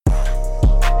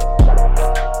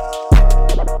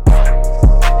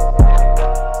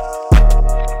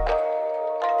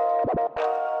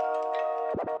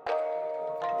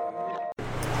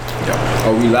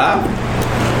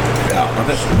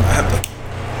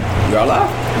Y'all live?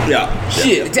 Yeah.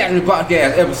 Shit, the Tax Me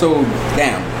Podcast episode,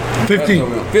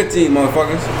 15. 15,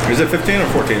 motherfuckers. Is it 15 or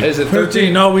 14? Is it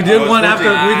 13. No, we did Oh, it's one 14.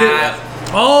 after. We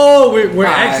did. Oh, we're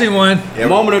Alright. actually one. Yeah.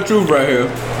 Moment of truth right here.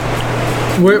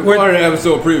 We're Recorded the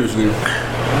episode previously.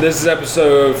 This is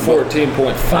episode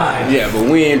 14.5. Yeah, but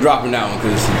we ain't dropping that one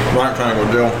because, We're not trying to go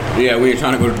to jail. yeah, we ain't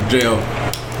trying to go to jail.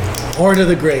 or to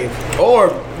the grave. Or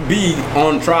be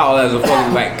on trial as a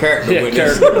fucking like character Yeah,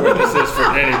 witness. character witnesses for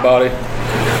anybody.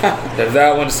 If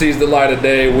that one sees the light of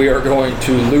day, we are going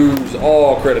to lose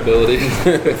all credibility.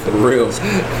 For real.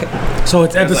 So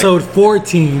it's episode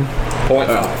 14. 0.5.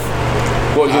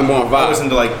 14.5. I listened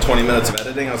to like 20 minutes of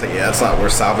editing. I was like, yeah, it's not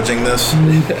worth salvaging this.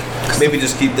 Maybe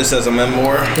just keep this as a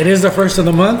memoir. It is the first of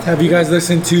the month. Have you guys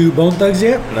listened to Bone Thugs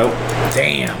yet? Nope.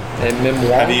 Damn. A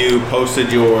memoir. Have you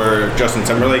posted your Justin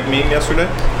Timberlake meme yesterday?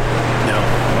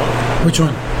 No. Which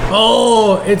one?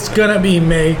 Oh, it's gonna be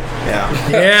May. Yeah.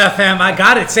 Yeah, fam. I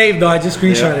got it saved though. I just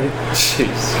screenshotted it.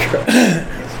 Jesus Christ.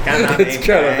 It's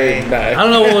kind of a I bad.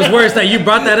 don't know what was worse, that you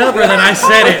brought that up or that I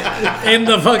said it in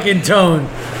the fucking tone.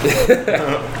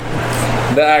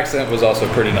 The accent was also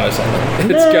pretty nice on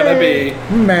it. It's gonna be.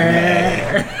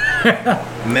 Meh.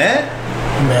 Met?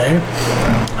 May.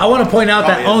 I want to point out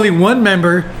that yeah. only one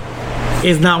member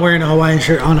is not wearing a Hawaiian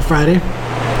shirt on a Friday.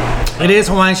 It is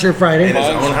Hawaiian Shirt Friday. It is.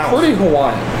 His own Mine's house. pretty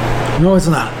Hawaiian. No, it's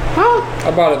not.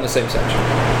 I bought it in the same section.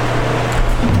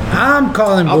 I'm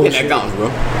calling I'll get that bullshit. counts, bro.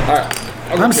 Alright.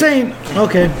 I'm saying,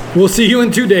 okay, we'll see you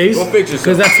in 2 days. Go fix yourself.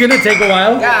 Because that's going to take a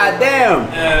while. God damn.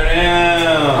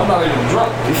 I'm not even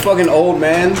drunk. You fucking old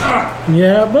man.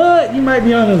 Yeah, but you might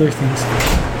be on other things.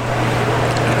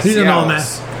 He's an old man.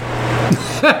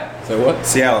 Say what?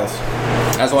 Cialis.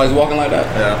 That's why he's walking like that?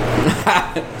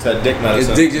 Yeah. It's that dick His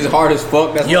medicine. dick just hard as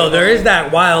fuck. That's Yo, there is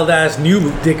that wild ass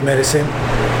new dick medicine.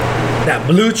 That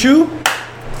Blue Chew.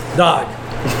 Dog.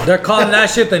 They're calling that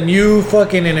shit the new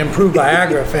fucking and improved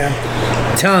Viagra, fam.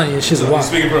 I'm telling you, it's just wild.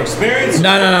 Speaking from experience?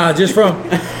 No, just from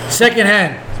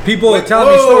secondhand. People are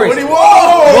telling me Whoa, stories. what do you, whoa!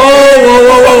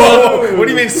 Whoa. What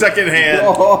do you mean secondhand?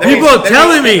 People are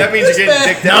telling me. That means you're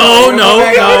getting dicked out. No.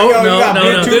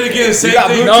 Did it again, same You got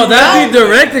thing. Blue No, Chew that'd be now?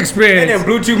 direct And experience. then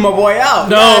Bluetooth my boy out.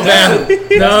 No, man. That's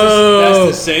No.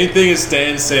 the same thing as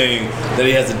Stan saying that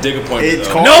he has a dick appointment. It's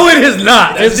though. called- No, it is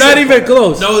not. It's not even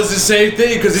close. No, it's the same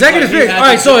thing because Second experience. All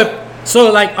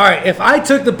right, if I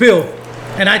took the pill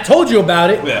and I told you about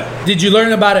it, Yeah. did you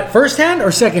learn about it firsthand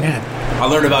or secondhand? I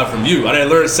learned about it from you. I didn't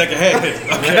learn it secondhand.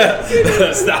 Okay,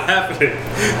 that's not happening.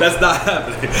 That's not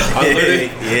happening. I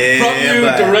learned it from you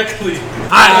but- directly. All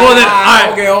right, well then, all right.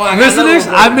 Okay, hold on, I got Listeners,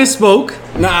 another I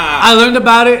misspoke. Nah. I learned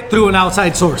about it through an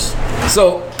outside source.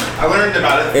 So I learned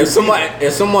about it.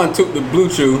 if someone took the Blue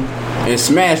Chew and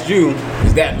smashed you,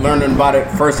 is that learning about it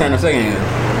first hand or second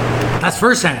hand? That's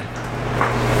firsthand.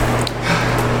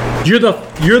 You're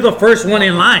the first one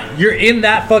in line. You're in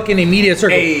that fucking immediate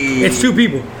circle. Hey. It's two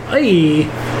people. Hey,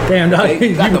 damn dog. They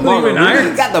You got the believe in margaritas.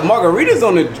 iron? Got the margaritas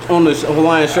on the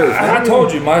Hawaiian shirt. I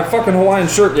told you, my fucking Hawaiian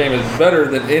shirt game is better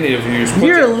than any of you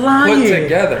You're lying. put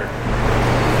together.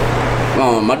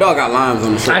 My dog got limes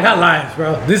on the shirt. I got limes,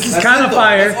 bro. This is That's kind it, of though.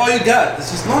 fire. That's all you got.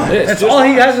 It's just lime. It's That's just all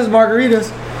he has is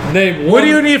margaritas. Name What one. do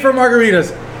you need for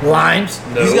margaritas? Limes.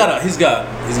 No. He's got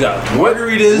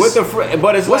margaritas. With the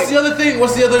but it's What's like the other thing?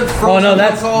 What's the other Oh frozen no, one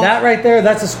that's called? that right there.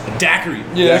 That's a Daiquiri.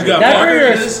 Yeah. He's got Daiquiri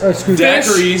or margaritas, screw-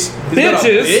 daiquiris, he's got a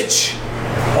Bitches.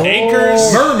 bitch,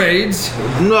 anchors. mermaids.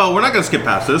 No, we're not gonna skip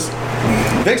past this.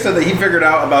 Vic said that he figured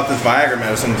out about this Viagra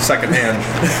medicine secondhand.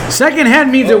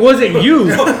 secondhand means it wasn't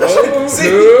you. See?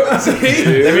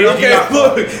 Okay,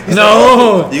 look.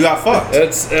 No. You got fucked.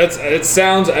 It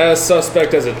sounds as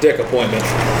suspect as a dick appointment.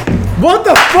 What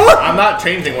the fuck? I'm not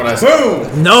changing what I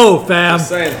said. No, fam.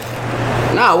 Saying.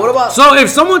 nah. What about So if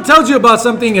someone tells you about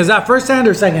something, is that firsthand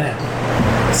or secondhand?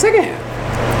 second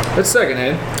hand? It's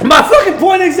secondhand. My fucking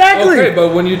point exactly. Okay,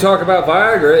 but when you talk about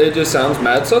Viagra, it just sounds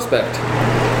mad suspect.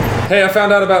 Hey, I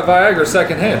found out about Viagra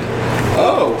secondhand.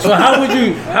 Oh. So how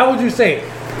would you say it?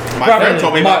 My friend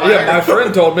told me about My Viagra.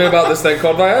 friend told me about this thing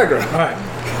called Viagra. All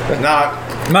right.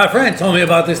 Not. My friend told me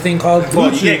about this thing called Well, Blue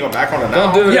you Chew. can't go back on it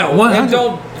now. Don't do it. Yeah, And 100.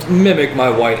 don't mimic my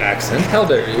white accent. How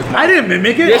dare you? I didn't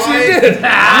mimic it. Yes, you did.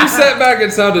 You sat back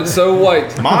and sounded so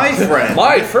white. My friend.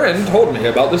 My friend told me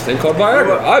about this thing called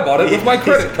Viagra. I bought it with my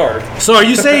credit card. So are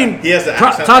you saying He has the pro-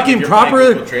 accent. talking like if you're black,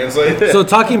 proper? people translate. So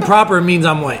talking proper means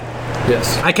I'm white.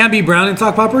 Yes. I can't be brown and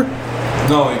talk proper.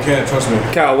 No, you can't. Trust me.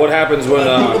 Cal, what happens when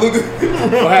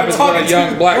what happens when a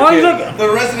young black Why you kid look? The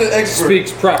resident expert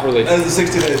speaks properly? as the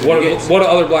 60 days. What do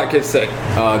other black kids say?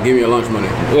 Give me your lunch money.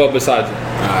 Well, besides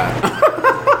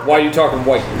that. Why are you talking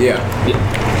white? Yeah.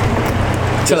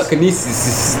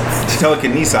 Telekinesis.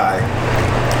 Telekinesis.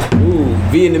 Ooh,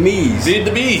 Vietnamese.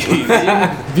 Vietnamese.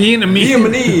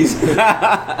 Vietnamese.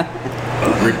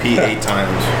 Vietnamese. Repeat 8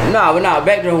 times. Nah,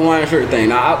 back to the Hawaiian shirt thing.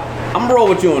 Now, I'm gonna roll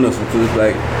with you on this one, because it's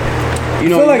like, you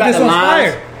know, I feel you like got this the one's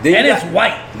lines, fire. then you And got- it's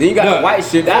white. Then you got No. the white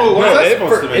shit. That, Oh, what's bro, that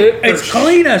supposed to be? It's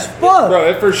clean as fuck. Bro,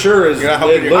 it for sure is. You're not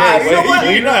helping it your looks Alright, you know what?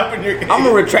 You're not helping your I'm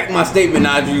gonna retract my statement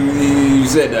now. You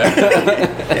said that.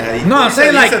 Yeah, No, I'm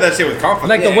saying you like- said that shit with confidence.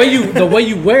 Like the way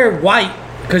you wear white,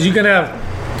 because you can have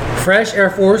fresh Air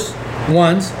Force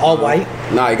Ones, all white.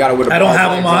 Nah, you gotta wear the. I don't balls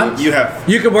have like them on. that. you have.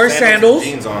 You can wear sandals. with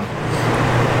jeans on.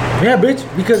 Yeah, bitch,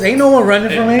 because ain't no one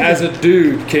running from me. As a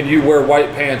dude, can you wear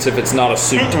white pants if it's not a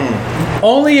suit?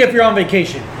 Only if you're on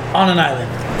vacation on an island.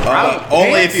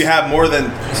 Only pants? if you have more than.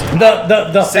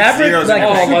 The 6 fabric, zeros like in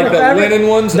the your super like the fabric, linen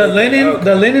ones? the linen, Okay.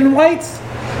 the linen whites.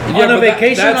 On a but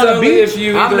vacation that's on a only beach, If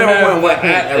you I've either never worn have white the,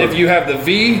 pants ever. if you have the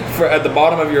V for at the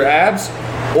bottom of your abs,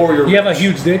 or your you have a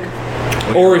huge dick.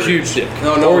 or a huge dick,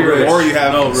 No, or your rich. Or you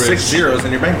have No, 6 Rich. zeros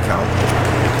in your bank account.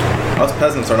 Us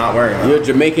peasants are not wearing that. You're a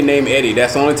Jamaican named Eddie.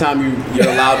 That's the only time you're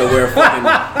allowed to wear fucking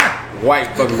white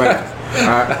fucking pants.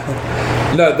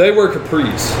 Alright. No, they wear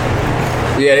capris.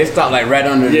 Yeah, they stop like right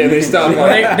under. Yeah, they stop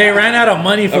like They ran out of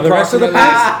money for the rest of the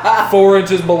approximately pants. 4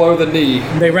 inches below the knee.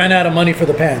 They ran out of money for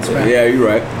the pants, man. Yeah, you're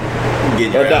right.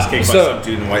 Get your But ass nah, kicked by so- some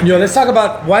dude in white. Yo, let's talk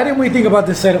about why didn't we think about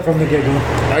this setup from the get go?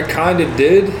 I kind of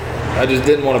did. I just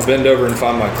didn't want to bend over and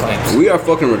find my clamps. We are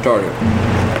fucking retarded.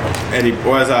 Eddie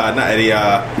was not Eddie.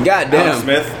 Goddamn. Alan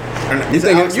Smith.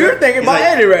 You're thinking about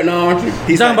Eddie right now, aren't you?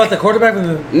 He's talking about the quarterback from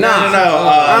the. Nah.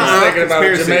 I was thinking about a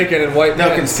conspiracy. Jamaican and white No,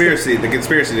 pants. conspiracy. The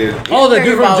conspiracy dude. Oh, the Think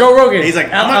dude from about- Joe Rogan. He's like,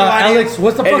 I'm not gonna lie to you. Alex,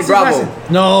 what's the Eddie fuck's his last Bravo.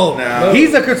 name? No. No.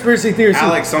 He's a conspiracy theorist. too.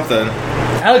 Alex something.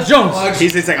 Alex Jones.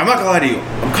 He's like, I'm not gonna lie to you.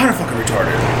 I'm kind of fucking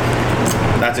retarded.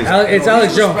 That's exactly. It's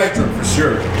Alex Jones. Spectrum for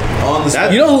sure. On the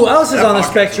That- You know who else is that on the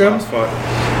podcast spectrum? was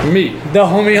fuck. Me. The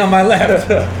homie on my left.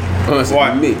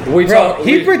 Why? Me. We Bro, talk.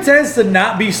 he we- pretends to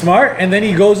not be smart and then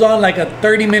he goes on like a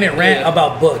 30-minute rant Yeah.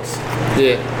 about books.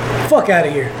 Yeah. Fuck out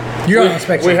of here. You're on the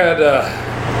spectrum. We had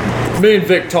me and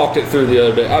Vic talked it through the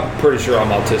other day. I'm pretty sure I'm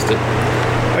autistic.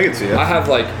 I can see it. I have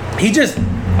like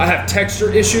I have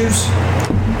texture issues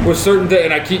with certain things,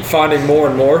 and I keep finding more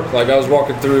and more. Like I was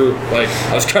walking through, like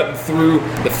I was cutting through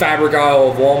the fabric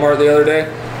aisle of Walmart the other day,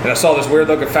 and I saw this weird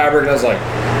looking fabric, and I was like,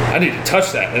 I need to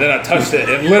touch that. And then I touched it,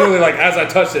 and literally, like as I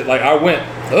touched it, like I went,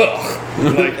 ugh.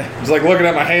 Like I was like looking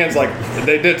at my hands, like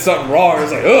they did something wrong. I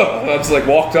was like, ugh. And I just like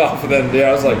walked off, and then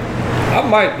I was like, I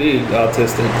might be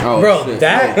autistic. Oh, Bro, shit.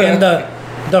 that and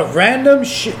the random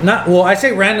shit. Not well, I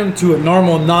say random to a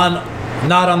normal not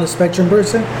on the spectrum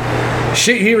person.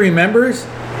 Shit he remembers.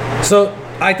 So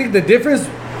I think the difference,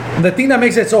 the thing that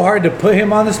makes it so hard to put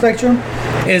him on the spectrum,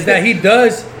 is that he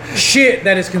does shit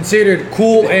that is considered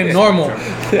cool and normal.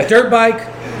 Dirt bike.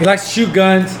 He likes to shoot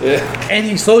guns, and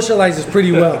he socializes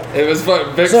pretty well. It was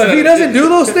fun. Vic So if said- he doesn't do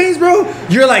those things, bro,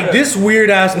 you're like this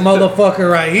weird ass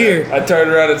motherfucker right here. I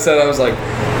turned around and said, I was like,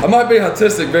 I might be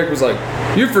autistic. Vic was like,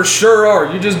 you for sure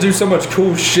are. You just do so much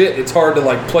cool shit. It's hard to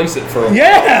like place it for him.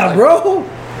 Yeah, bro.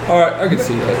 All right, I can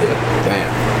see that. Yeah.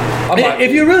 Damn. I might If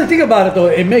be. you really think about it, though,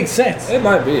 it makes sense. It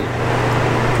might be.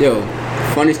 Yo,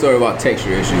 funny story about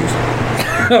texture issues.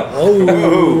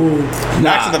 Oh,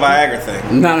 Back to the Viagra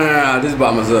thing. No. This is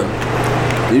about my son.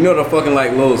 You know the fucking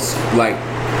like little like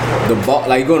the ball,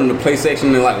 like you go in the play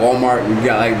section in like Walmart and you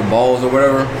got like the balls or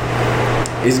whatever.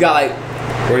 He's got like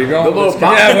Where you going? the little with this?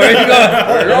 yeah. Where you going?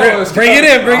 Where you going with this? Bring it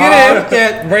in. Bring it in.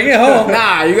 shit. Bring it home.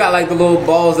 Nah, you got like the little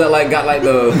balls that like got like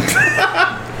the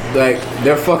like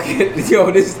they're fucking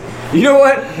yo this. You know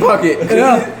what? Fuck it.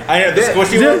 Yeah. I know the Yeah.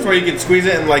 squishy ones where you can squeeze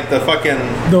it and like the fucking.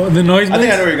 The noise. I think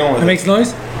makes? I know where you're going with It it. makes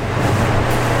noise.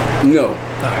 No.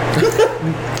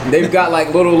 They've got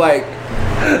like little like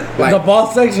The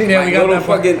ball section. Yeah, like we got little that.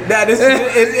 Part. fucking that is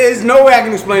it's no way I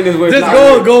can explain this. Where it's Just not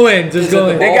go, real. go in. Just go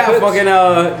in. They got Ball fucking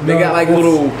they No, got like that's-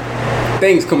 little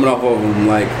things coming off of them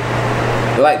like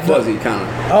they're like fuzzy kind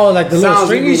of. Oh, like the little Sounds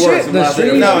stringy even worse shit. than The what I said.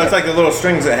 stringy. No, shit. it's like the little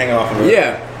strings that hang off of it.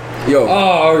 Yeah. Yo,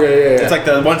 Oh, okay, yeah. It's like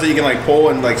the ones that you can like pull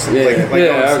and like Yeah. like yeah, go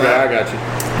and okay, snap. I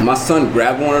got you. my son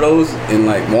grabbed one of those in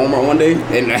like Walmart one day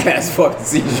and had a fucking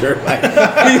seizure. Like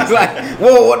he's like,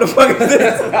 whoa, what the fuck is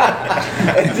this?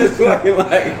 It just fucking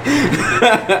like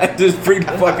it just freaked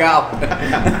the fuck out.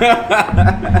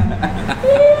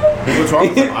 What's wrong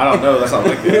with them? I don't know. That's not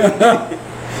like it.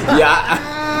 Yeah.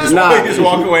 You just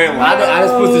walk away and laugh. I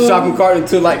just put the shopping cart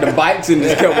into like the bikes and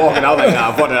just kept walking. I was like,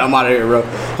 nah, fuck that, I'm out of here, bro.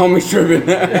 Homie's tripping.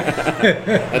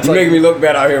 That's You like, making me look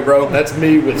bad out here, bro. that's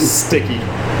me with sticky.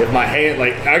 If my hand,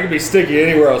 like, I could be sticky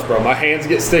anywhere else, bro. My hands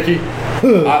get sticky.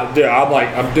 Dude, I'm like,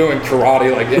 I'm doing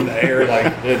karate, like, in the air,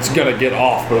 like, it's gonna get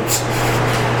off, but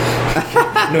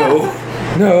no.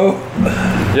 No.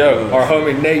 Yo, our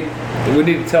homie Nate. We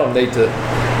need to tell Nate to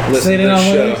listen Sit to in this on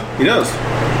one show. of these? He does.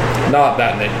 Not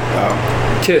that Nate.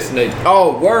 Oh. Kiss Nate.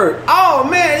 Oh, word. Oh,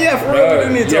 man, yeah, for real.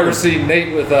 We need to You ever talk. see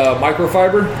Nate with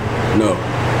microfiber? No.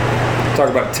 Talk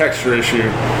about texture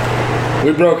issue.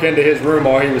 We broke into his room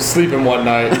while he was sleeping one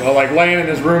night. Well, like laying in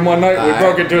his room one night, we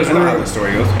broke into his I know how room the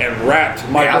story goes. and wrapped I've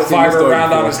seen this microfiber story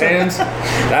around on before. his hands.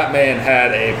 That man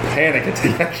had a panic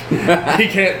attack. He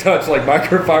can't touch like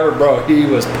microfiber, bro. He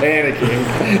was panicking,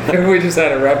 and we just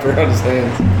had it wrapped around his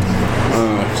hands.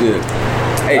 Oh, shit.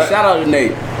 Hey, shout out to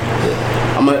Nate.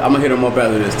 I'm gonna hit him up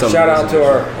after this. Tell him Shout to out listen to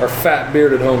this. our fat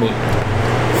bearded homie.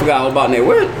 Forgot all about Nate.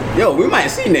 Yo, we might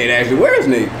see Nate actually. Where is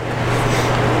Nate?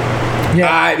 Yeah.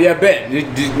 Alright, yeah, bet.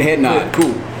 Just head nod.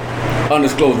 Cool.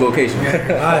 Undisclosed location. You know All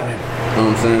right, man. what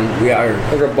I'm saying? We out here.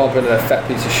 We're gonna bump into that fat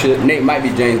piece of shit. Nate might be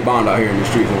James Bond out here in the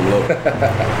streets on the low.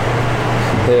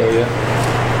 Hell yeah.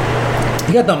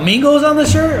 You got the Mingos on the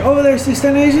shirt over there,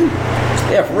 6'10" Asian?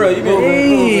 Yeah, for real. You been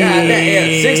Hey. God damn,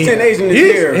 yeah, 6'10" Asian this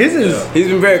year. His is He's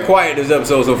been very quiet this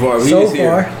episode so far. He so is here.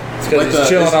 far. It's because But he's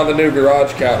chilling it's- on the new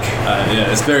garage couch.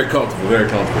 Yeah, it's very comfortable, very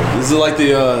comfortable. This is like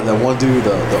the that one dude,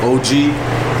 the OG,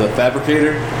 the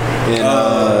fabricator, and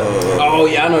Oh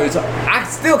yeah, I know. I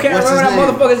still can't What's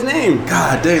remember that his motherfucker's name.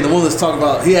 God dang, the one that's talking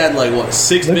about he had like what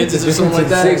 6 Look at Benzes the or something like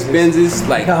that. difference in 6 Benzes,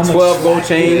 like How much 12 gold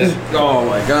chains. Oh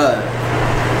my god.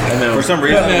 And then For some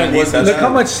reason, man, when he was said Look that, how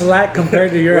much slack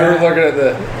compared to your We were hat. looking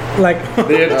at Like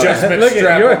the adjustment Look at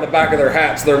strap your- on the back of their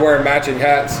hats. They're wearing matching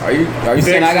hats. Are you Fix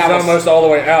saying I is got almost all the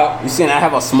way out. You saying I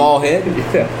have a small head?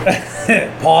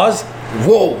 Pause.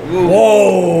 Whoa.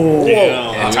 Whoa.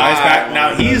 it ties back.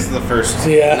 Now he's the first.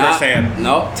 Yeah. Nah, First hand.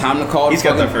 No, time to call. He's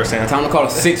got that first hand. Time to call the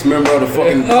 6th member of the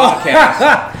fucking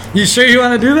podcast. You sure you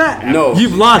want to do that? No.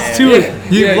 You've lost two. Yeah,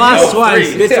 You've lost no,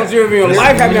 twice. three. Bitch, don't you ever in your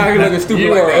life have me out here looking stupid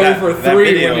You like are that. over That 3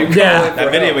 video. when you call Yeah. it for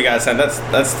That video help. we got sent.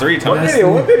 That's 3 What times.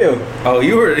 video? What video? Oh,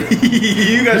 you were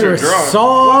you guys You were were drunk. She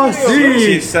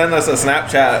saucy. sent us a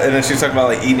Snapchat and then she was talking about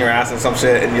like eating your ass and some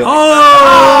shit and you're like,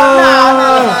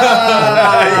 Oh.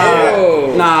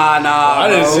 Nah, I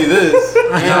didn't bro. see this.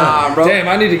 Nah, bro. Damn,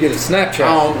 I need to get a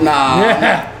Snapchat. Nah.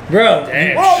 Yeah, bro.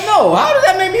 Damn. Well, no. How does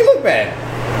that make me look bad?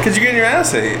 because you're getting your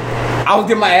ass ate. I was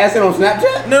getting my ass in on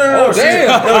Snapchat? No. Oh, damn.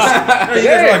 No, you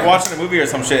guys were Damn. like watching a movie or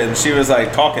some shit and she was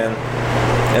like talking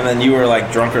and then you were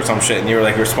like drunk or some shit and you were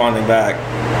like responding back.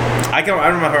 I don't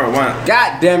remember how it went.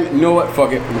 God damn it. You know what?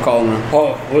 Fuck it. I'm calling her.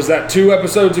 Oh, was that 2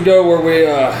 episodes ago where we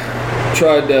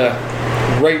tried to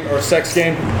rate our sex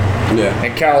game? Yeah.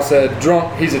 And Cal said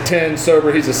drunk, he's a 10,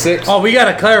 sober, he's a 6. Oh, we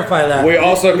gotta clarify that. We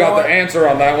also You got know the what? answer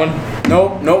on that one.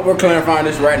 Nope. We're clarifying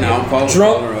this right now. I'm calling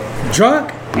Drunk. her up.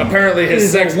 Drunk Apparently his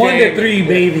is sex a 1 game. to 3,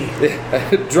 baby.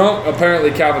 Drunk,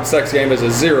 apparently Calvin's sex game is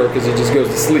a 0 because he just goes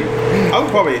to sleep. I would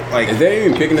probably like Is they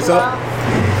even picking this up?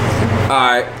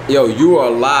 Alright. Yo, you are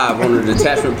live on the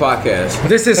Detachment Podcast.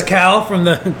 This is Cal from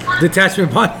the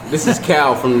Detachment Pod. This is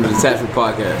Cal from the Detachment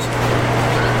Podcast.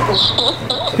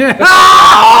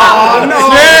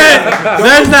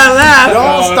 There's that laugh.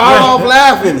 Don't start off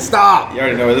laughing. Stop. you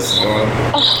already know where this is going.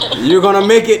 You're gonna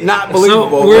make it not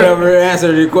believable, we're- whatever the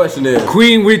answer to your question is.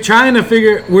 Queen, we're trying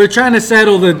to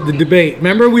settle the debate.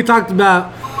 Remember we talked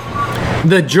about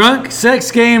the drunk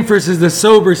sex game versus the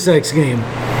sober sex game.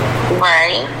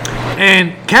 Right.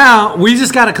 And Cal, we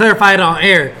just got to clarify it on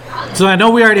air. So I know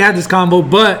we already had this combo,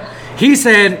 but he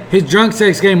said his drunk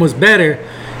sex game was better,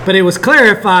 but it was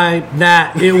clarified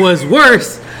that it was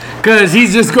worse because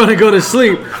he's just going to go to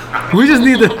sleep. We just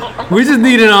need it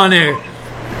on air.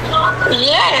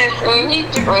 Yes, when he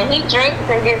drinks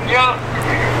and gets drunk.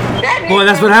 That Boy,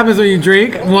 that's nigga- what happens when you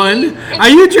drink. One, are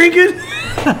you drinking?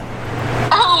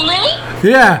 Oh, me?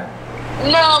 Yeah.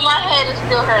 No, my head is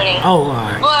still hurting. Oh, all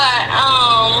right. But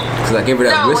Cause I gave her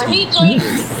that no, whiskey. when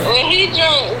he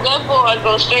drinks, that boy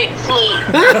goes straight to sleep.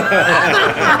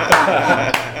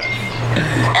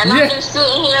 And I'm just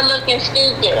sitting here looking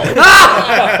stupid.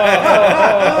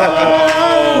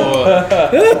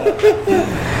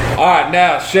 All right,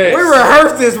 now Shay. We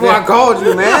rehearsed this when I called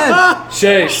you, man.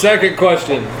 Shay, second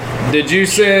question. Did you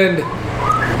send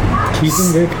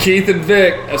Keith and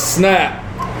Vic a snap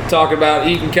talking about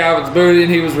eating Calvin's booty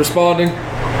and he was responding?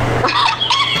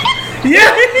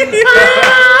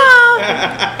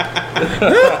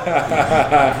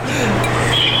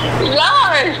 Y'all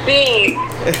are sick.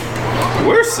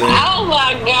 We're sick. Oh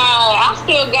my God. I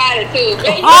still got it too.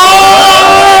 Baby.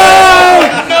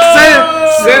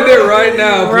 Send it right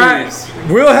now, Right. please.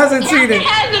 Will hasn't seen He it.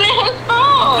 has it in his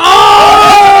phone.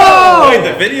 Wait,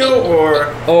 the video or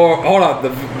Or hold on,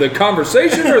 the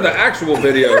conversation or the actual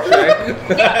video, Shay?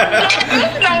 There's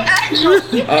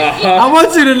no actual. I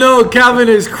want you to know Calvin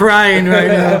is crying right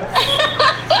now.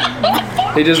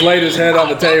 He just laid his head on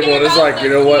the table and it's like, you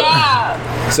know what?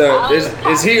 So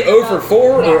is he 0 for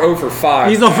 4 or 0 for 5?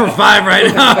 He's over 5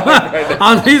 right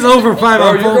now. He's over 5 Bro,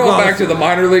 on you're phone going calls. back to the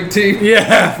minor league team.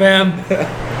 Yeah, fam.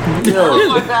 Oh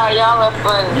my god, y'all are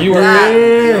funny. You are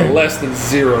Yeah. less than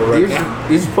 0 right now.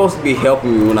 You're supposed to be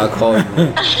helping me when I call you. I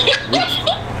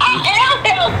am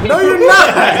helping. No, you're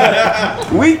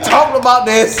not. We talked about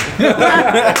this.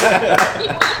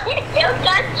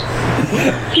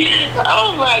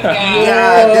 Oh my god.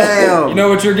 God damn. You know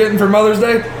what you're getting for Mother's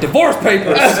Day? Divorce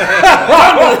papers.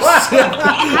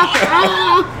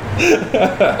 He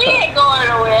ain't going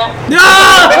nowhere.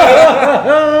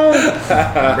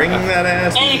 Bringing that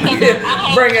ass.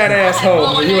 Bring that ass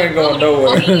home, but you ain't going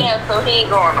nowhere. Yeah, so he ain't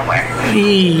going nowhere.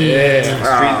 Yeah,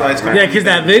 Street lights. Yeah, because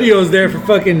that video's there for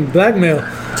fucking blackmail.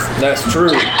 that's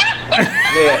true.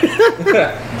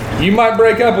 Yeah. You might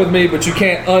break up with me, but you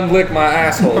can't unlick my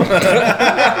asshole.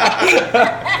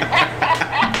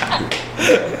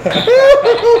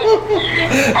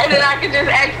 And then I could just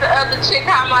ask the other chick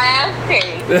how my ass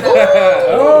came.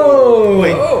 Oh.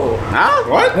 Wait. Oh. Huh?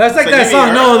 What? That's like So that you song.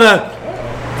 mean No, the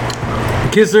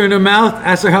kiss her in her mouth,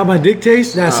 ask her how my dick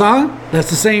tastes. That song? That's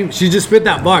the same. She just spit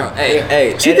that bar.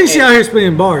 Hey, She thinks she out here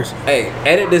spitting bars. Hey,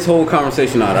 edit this whole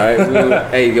conversation out, all right?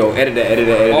 Hey, yo, edit that.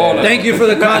 Oh, no. Thank you for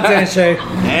the content, Shay.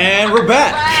 And we're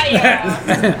back.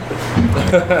 Fire.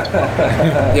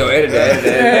 Yo, edit that.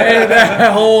 Hey,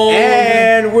 that whole.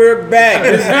 And we're back.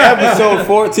 This is episode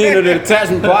 14 of the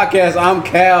Detachment Podcast. I'm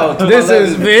Cal. To This my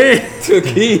is left me. to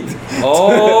Keith.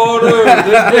 Oh, dude,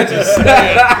 this bitch is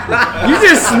sad. You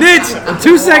just snitched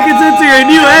 2 seconds into your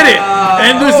new edit.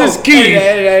 And this is key.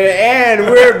 And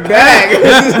we're back.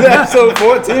 This is episode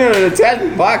 14 of the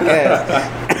Detachment Podcast.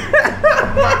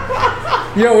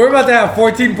 Yo, we're about to have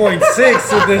 14.6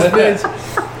 with this bitch.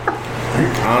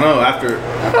 I don't know. After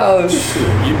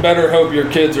You better hope your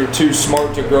kids are too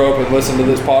smart to grow up and listen to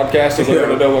this podcast so they're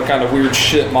going to know what kind of weird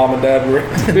shit mom and dad were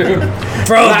into.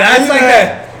 Bro, that's like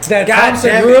that Tom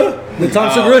Segura, the Tom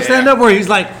Segura stand up where he's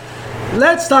like,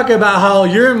 let's talk about how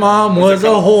your mom was a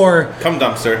whore. come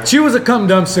dumpster. She was a cum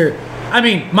dumpster. I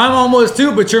mean, my mom was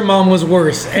too, but your mom was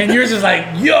worse. And you're just like,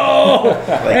 yo.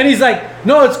 And he's like,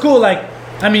 no, it's cool. Like,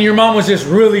 I mean, your mom was just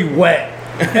really wet.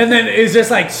 And then it's just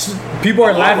like, people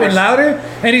are laughing louder.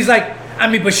 And he's like, I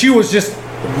mean, but she was just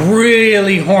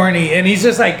really horny. And he's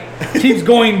just like, keeps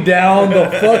going down the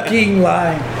fucking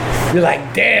line. You're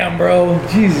like, damn, bro.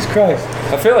 Jesus Christ.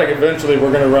 I feel like eventually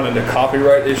we're going to run into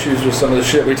copyright issues with some of the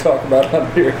shit we talk about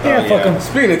on here. Yeah, fuck him.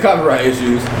 Speaking of copyright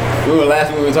issues, remember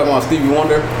last week we were talking about Stevie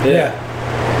Wonder? Yeah.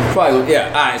 Probably, yeah.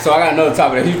 All right, so I got another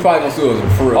topic. He's probably gonna sue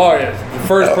us for real. Oh, yeah. The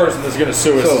first person that's going to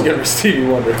sue us is going to be Stevie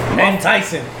Wonder. And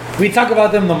Tyson. We talk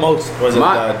about them the most. Was it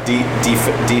My-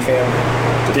 defam?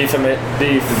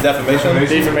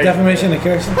 Defamation? Defamation of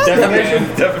character. Defamation?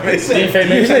 You Defamation. said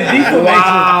defamation.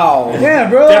 Wow. Yeah,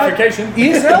 bro. Defecation.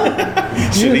 ESL?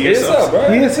 Shitty What's yourself. up, bro?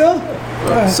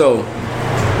 ESL? So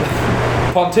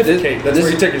Pontificate. That's This-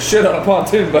 where you take a shit on a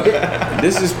pontoon boat.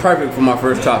 this is perfect for my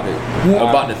first topic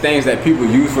about the things that people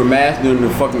use for masks during the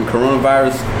fucking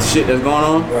coronavirus shit that's going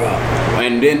on.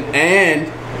 And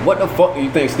what the fuck do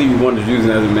you think Stevie Wonder's using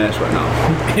as a mask right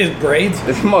now? His braids?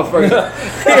 This motherfucker.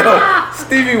 Yo,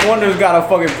 Stevie Wonder's got a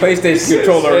fucking PlayStation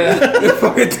controller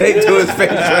fucking taped to his face.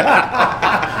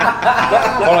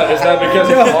 Hold on, is that because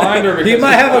he's blind or because He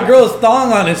might have a girl's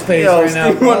thong on his face Yo, right now.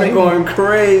 Stevie Wonder going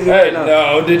crazy Hey, right now.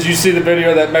 no, did you see the video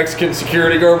of that Mexican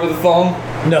security guard with a thong?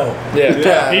 No.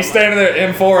 Yeah. He's standing there,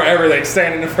 M4, everything,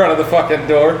 standing in front of the fucking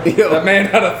door. Yo. That man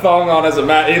had a thong on as a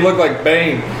mat. He looked like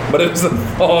Bane, but it was a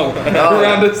thong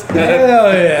around his head.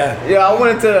 Hell yeah. Yeah, I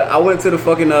went to the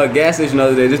fucking gas station the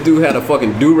other day. This dude had a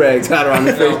fucking do-rag tied around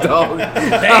his face, dog.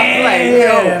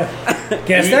 Damn.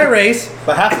 Guess that race.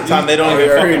 But half the time they don't I even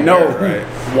already fucking know. wear it, right?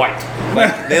 White.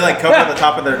 Like, they like cover the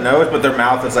top of their nose, but their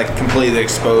mouth is like completely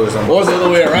exposed. On Or the other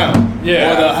way around.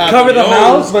 Yeah. Or they'll have Cover the nose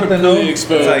mouth, but the completely nose-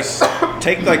 exposed. It's like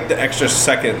take like the extra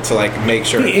second to like make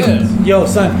sure. Yo,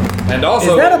 son. And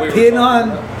also, Is that we a were pin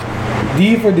talking on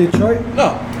D for Detroit?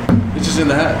 no, it's just in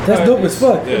the hat. That's dope as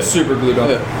fuck. It's super glued on.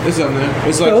 Yeah, it's on there.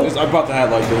 It's like Dope. I brought the hat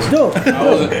like this. Dope. I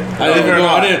wasn't. I didn't go.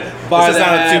 I didn't buy This is the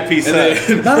not a hat, two-piece and set.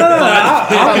 then- No.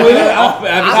 I'm with it.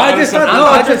 I just thought, no,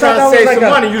 I just thought that was like some a.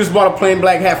 money. You just bought a plain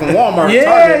black hat from Walmart. or Yeah,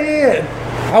 Target.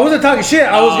 yeah. I wasn't talking shit.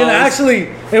 I was gonna actually.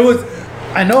 It was.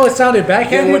 I know it sounded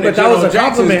backhanded, when the but that was a General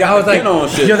Jacksons compliment. got I was the like, pin on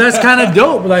shit. yo, that's kind of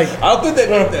dope. Like, I don't think they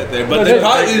did that there, but No, they they-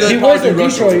 probably he was in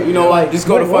Russian. Detroit. You know what? Just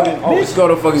go to What? fucking. Just go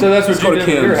to fucking. So that's what just go you to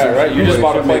did with Kim's. your hat, right? You just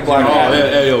bought a plain black Oh, hat.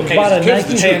 yeah, yo, Bought a Kim's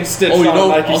Nike the shoe. Hand stitched Oh, you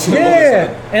know, on Nike also- shoes.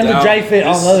 yeah, and the Now, dry fit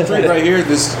on the other this straight side. right here,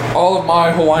 this All of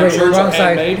my Hawaiian Wait, shirts wrong are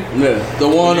side. handmade. Yeah. the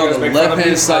one You on guys the make fun of left me?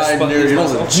 hand I side spun near these you know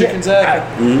the myself. chicken's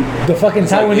at. The fucking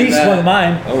like in Taiwanese that- one,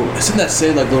 mine. Oh, isn't that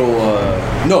same like little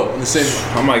no in the same?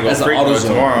 I might go That's the freak mode AutoZone.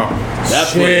 tomorrow. That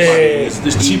Shit. place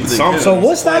it's cheaper than Something. Kim's. So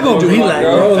what's that gonna They do be it like, like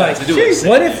bro? that. Like, They do it jeez,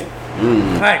 what if?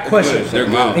 All right, question. They're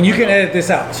good. And you can edit this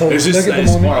out. So It's look just at the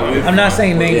nice, moment. smart. I'm not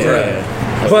saying names, Yeah.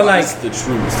 right? But like, That's the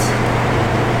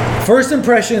truth. first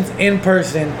impressions in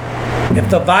person. If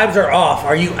the vibes are off,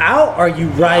 are you out? Or are you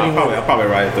riding with I'll probably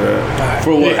ride through it.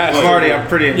 For what? Yeah. I'm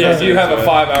pretty Yeah, invested if you have a into it.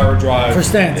 5-hour drive. for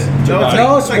stance? No,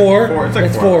 No, it's four. It's like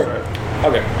It's 4 four. hours, right?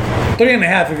 Okay.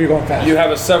 3.5 if you're going fast. You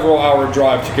have a several-hour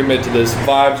drive to commit to this.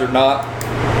 Vibes or not?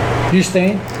 You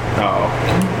staying? No.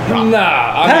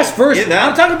 Nah. I Pass mean, first. get that.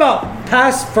 I'm talking about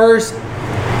pass first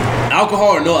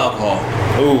Alcohol or no alcohol?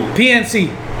 Ooh. PNC.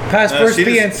 Pass first she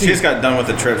PNC. just got done with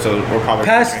the trip, so we're probably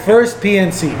Pass first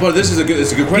PNC. But this is a good.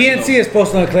 It's a good question. PNC is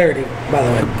post nut clarity, by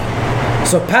the way.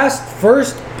 So pass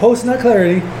first post nut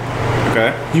clarity.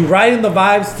 Okay. You ride in the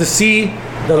vibes to see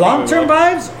the long term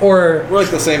vibes, or We're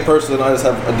like the same person. I just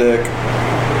have a dick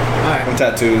and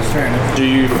tattoos. fair enough. do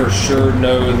you for sure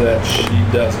know that she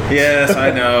doesn't? Yes,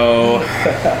 I know.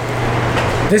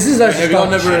 This is us. Have y'all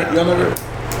never?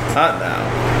 Not now.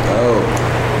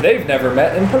 Oh. They've never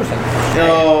met in person.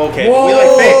 No, okay. Whoa, we like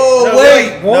no,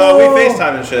 wait, no, we whoa.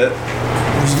 FaceTime and shit.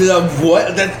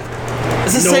 What? That.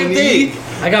 It's the same thing.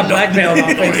 I got blackmailed on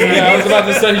Facebook. Yeah, I was about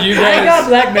to say you I got guys.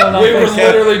 blackmailed on We were Facebook.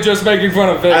 literally just making fun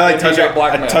of Vic. I like and he touch got her. I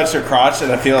blackmailed. touch her crotch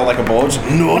and I feel like a bulge.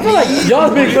 No, I feel like y'all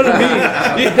make fun of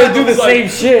me. They do the same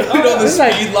shit. You know the It's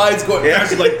like, speed lights going. Yeah.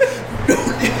 She's like,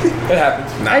 It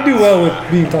happens. I do well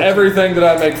with being touched. Everything that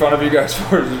I make fun of you guys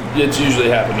for, it's usually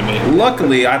happened to me.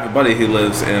 Luckily, I have a buddy who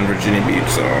lives in Virginia Beach,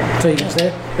 so So you can say.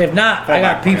 If not, I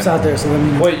got peeps out there, so let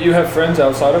me know. Wait, you have friends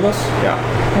outside of us?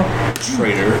 yeah.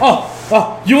 traitor.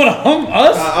 Oh, you want to hum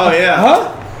us? Oh yeah.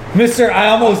 Huh? Mister, I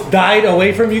almost died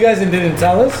away from you guys and didn't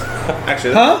tell us.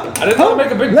 Actually, Huh? I didn't want to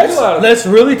make a big Let's, deal out of it. let's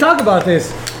really talk about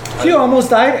this. You almost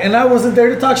died, and I wasn't there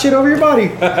to talk shit over your body.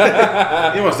 he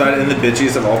almost died in the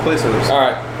bitchiest of all places. All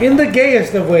right. In the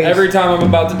gayest of ways. Every time I'm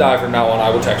about to die from now on, I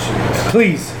will text you.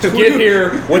 Please. Get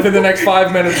here within the next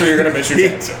 5 minutes, or you're gonna miss your He,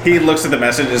 chance. he looks at the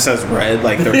message and says red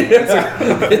like 30 minutes.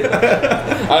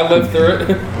 I lived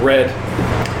through it. Red.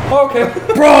 Okay.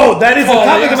 Bro, that is a topic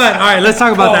Colleagues. of mine. All right, let's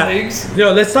talk about Colleagues. that.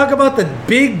 Yo, let's talk about the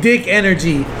big dick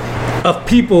energy of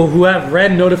people who have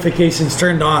red notifications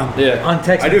turned on Yeah. on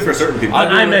text. I do for certain people. On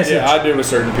I do it- iMessage. Yeah, I do with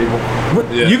certain people.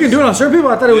 Yeah. You can do it on certain people.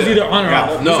 I thought it was Yeah. either on or Yeah.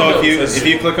 off. No, so no, if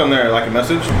you click on there like a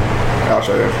message, I'll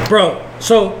show you. Bro,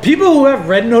 so people who have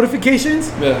red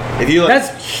notifications, Yeah. If you like,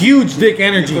 that's huge dick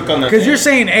energy. click on their Because thing. you're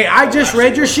saying, hey, I just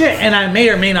read your shit and I may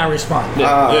or may not respond. Yeah.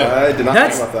 I did not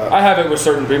That's- think about that. I have it with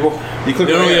certain people. You click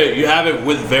You know, on yeah, it. you have it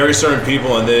with very certain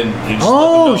people, and then you just Oh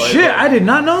let them know, shit, hey, I did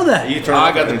not know that. You turn I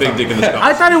it got the on big anytime. dick in this I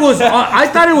house. thought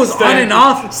it was on and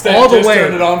off Stan all the just turned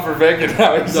way. it on for Vic, and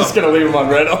now he's just gonna leave him on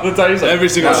red all the time. He's like, Every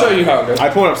single I'll show time. you how it goes. I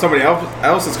pulled up somebody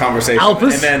else's conversation,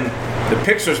 Alpus? and then the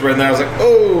pictures were in there. I was like,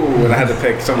 oh, and I had to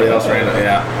pick somebody else random.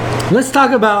 Yeah. Let's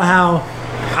talk about how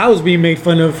I was being made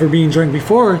fun of for being drunk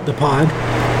before the pod,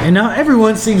 and now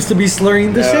everyone seems to be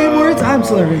slurring the same words I'm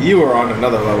slurring. You were on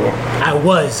another level. I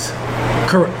was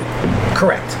correct.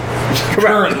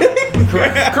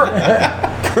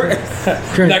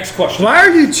 Next question. Why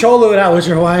are you choloed out with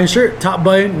your Hawaiian shirt? Top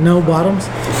button, no bottoms.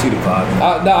 See the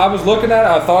vibe. No, I was looking at it.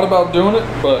 I thought about doing it,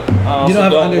 but I also You don't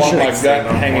have don't want undershirts. my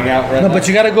gut hanging out right No, now. but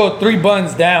you gotta go 3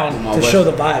 buns down to show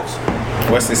the vibes.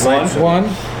 Wesley Snipes. 1,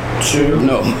 2.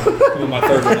 No. My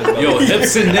third one is Yo,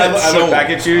 hips and I, nips. I look back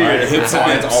at you. Your Alright, hips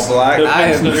and all black. I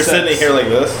am You're sitting here like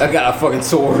this. I got a fucking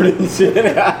sword and shit.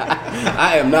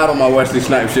 I am not on my Wesley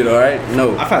Snipes shit, alright?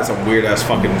 No. I've had some weird ass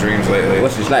fucking dreams lately.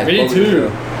 Wesley Snipes. Me focus too.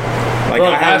 yourself. Like Bro,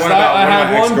 I had last one night about I one of had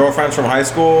my one. ex-girlfriends from high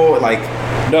school. Like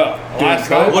No. Last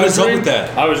night, What my is up dream, with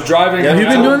that? I was driving. Have you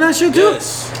been doing that shit too?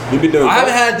 Yes. You been doing I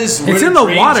haven't had this. It's weird in the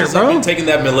dream water, since bro. I've been taking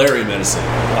that malaria medicine.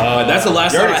 That's the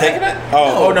last you time already I taken had it?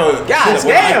 Oh no. God Since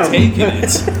damn. I've taken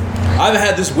it. I haven't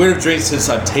had this weird drink since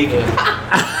I've taken it.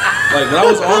 Like when I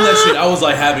was on that shit, I was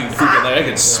like having freaking like I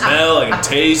can smell, I can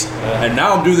taste, and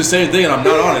now I'm doing the same thing and I'm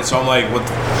not on it. So I'm like, what?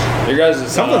 Your guys'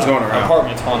 Something's going around.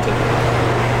 Apartment's haunted.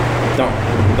 Don't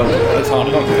do that. It's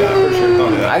haunted. Don't do that for sure.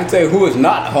 Don't do that. I can tell you who is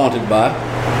not haunted by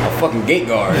a fucking gate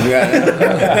guard. You got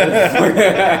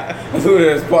who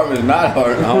this apartment is not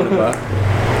haunted by.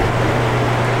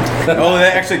 Oh, they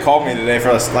actually called me today for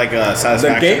a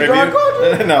satisfaction gate review. guard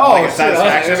called you? No, Oh, like a shit.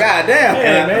 satisfaction. God damn. And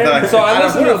man. they're like, So I don't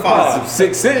listened to know the if I- pod. Some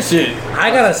 6 cent shit. I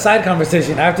got a side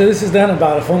conversation after this is done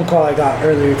about a phone call I got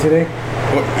earlier today.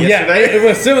 What, Yeah, yesterday? it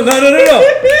was similar.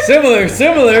 No.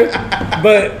 Similar,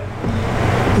 but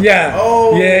yeah.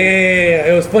 Oh.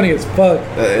 Yeah. It was funny as fuck.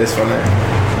 That is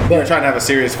funny. We were trying to have a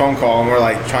serious phone call, and we're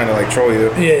like trying to like troll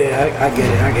you. Yeah, I get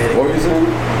it. What were you saying?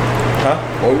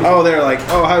 Huh? Oh, they're like,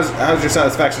 oh, how's your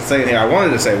satisfaction staying here? I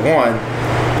wanted to say 1,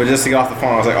 but just to get off the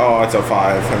phone, I was like, oh, it's a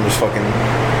 5. I'm just fucking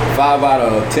 5 out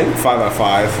of 10. 5 out of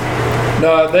 5.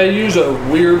 No, they use a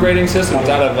weird rating system. It's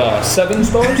out of 7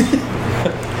 stars.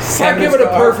 I give it a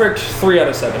perfect 3 out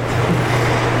of 7.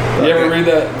 You ever read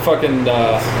that fucking?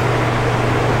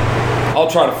 I'll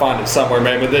try to find it somewhere,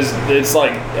 man. But it's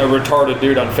like a retarded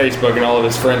dude on Facebook, and all of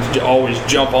his friends always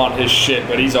jump on his shit.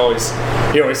 But he always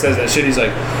says that shit. He's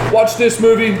like, "Watch this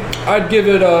movie. I'd give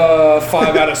it a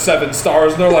 5 out of 7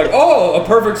 stars." And they're like, "Oh, a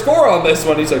perfect score on this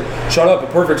one." He's like, "Shut up. A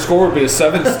perfect score would be a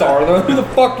 7 star." And they're like, "Who the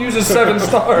fuck uses 7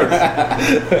 stars?"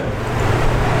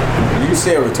 You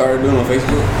say a retarded dude on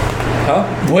Facebook? Huh?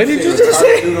 What did you a just retarded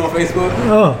say? dude on Facebook?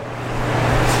 Oh,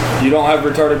 You don't have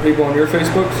retarded people on your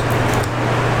Facebooks?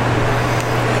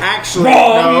 Actually,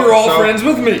 Wrong. no, You're all so friends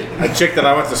with me. A chick that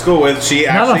I went to school with, she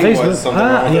not on actually was Facebook. something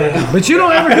wrong with her. Yeah, but you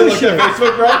don't ever I do looked shit. at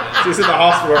Facebook, bro. She's in the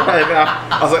hospital right now.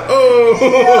 I was like,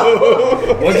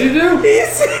 oh. What'd you do?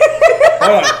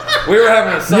 Hold on. We were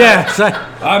having a side. Yeah, it's like,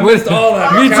 I missed all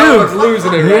that. Me Cal too. was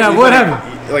losing it. Right? Yeah, He's what like,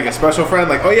 happened? Like a special friend,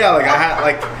 like, oh yeah, like I had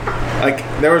like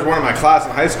there was one in my class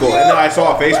in high school, and then I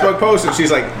saw a Facebook post, and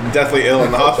she's like deathly ill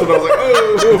in the hospital. I was like,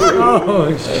 oh,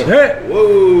 Oh shit!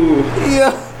 whoa.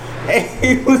 Yeah. And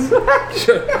he was like,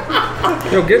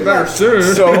 You'll get better soon.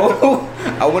 so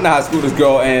I went to high school with this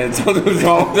girl and something was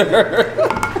wrong with her.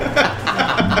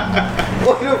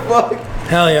 What the fuck?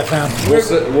 Hell yeah, fam.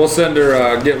 We'll send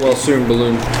her get well soon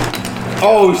balloon.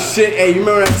 Oh shit! Hey, you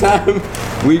remember that time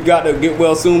we got to get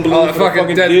well soon balloon Oh, the for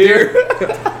fucking dead deer.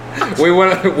 We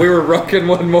were rocking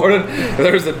one morning, and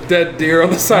there was a dead deer on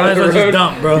the side Might of as the well just road.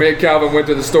 dump, bro. Me and Calvin went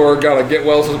to the store, got a get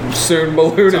well soon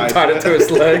balloon, and tied it to his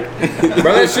leg.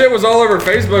 Bro, that shit was all over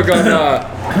Facebook on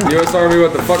U.S. Army.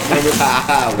 What the fuck?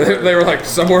 They were like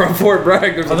somewhere on Fort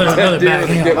Bragg. There's a there's dead another deer bag,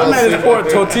 with a yeah. get My well man soon. just poured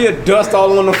tortilla dust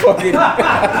all on the fucking,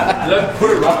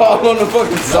 all on the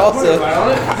fucking salsa.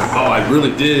 Oh, I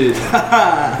really did.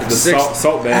 The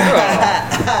salt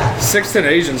bag. 6'10"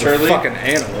 Asians are a fucking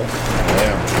animal.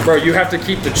 Bro, you have to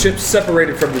keep the chips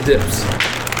separated from the dips.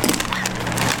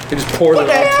 You just pour them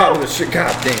on top of the shit.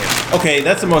 God damn. Okay,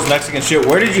 that's the most Mexican shit.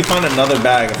 Where did you find another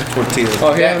bag of tortillas?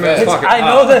 Oh, yeah, man. Fuck it. I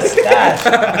know the stash.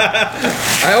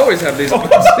 I always have these.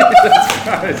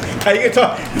 How you can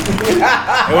talk?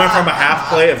 It went from a half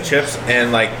plate of chips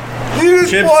and like You just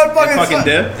chips poured and fucking, fucking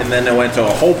dip, and then it went to a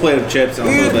whole plate of chips and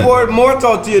a You little just bit. poured more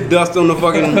tortilla dust on the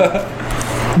fucking.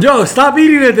 Yo, stop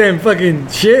eating that damn fucking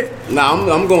shit. Nah,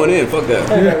 I'm going in. Fuck that.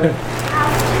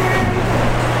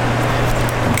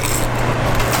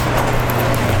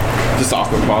 Just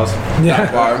awkward pause.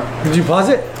 Yeah. Fire. Did you pause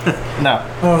it? No,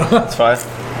 it's fine.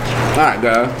 All right,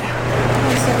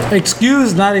 guys.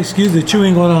 Excuse, not excuse the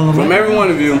chewing going on. From every one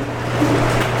of you,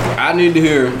 I need to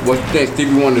hear what you think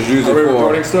Stevie Wonder's using Are we for.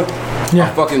 recording stuff?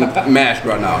 Yeah, Fucking mashed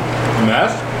right now.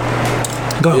 Mash?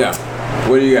 go. Yeah.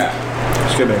 What do you got?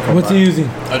 What's he using?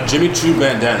 A Jimmy Choo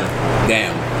bandana.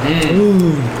 Damn.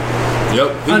 Ooh,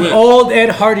 Yep. He an went- old Ed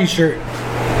Hardy shirt.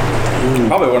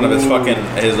 Probably one of his fucking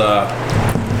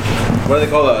what do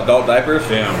they call it? Adult diapers?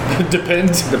 Damn.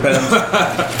 Depends. Depends.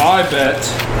 I bet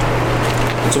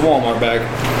it's a Walmart bag.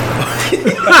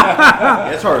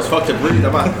 It's hard as fuck to breathe.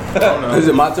 I don't know. Is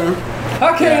it my turn?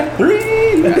 I can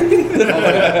breathe.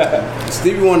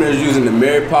 Stevie Wonder is using the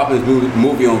Mary Poppins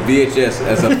movie on VHS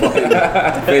as a fucking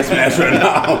face mask right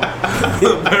now.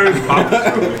 Mary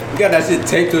Poppins. He got that shit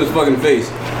taped to his fucking face.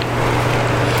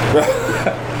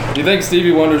 You think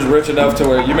Stevie Wonder's rich enough to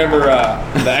where you remember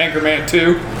the Anchorman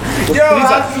 2? Yo, I was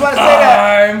just about to say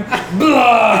that. I'm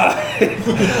blind.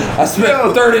 I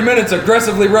spent 30 minutes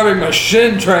aggressively rubbing my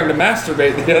shin trying to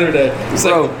masturbate the other day. It's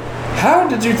Bro. like, how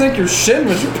did you think your shin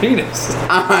was your penis?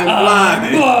 I'm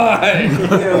blind. Blind.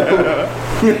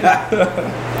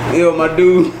 Yo, my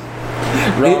dude.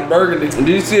 Ron Burgundy. Did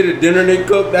you see the dinner they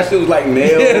cooked? That shit was like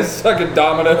nails. Yes, fucking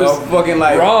Domino's. Oh, fucking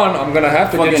like Ron, I'm gonna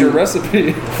have to get fucking- your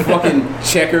recipe. fucking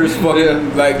checkers, fucking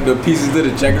Yeah. like the pieces of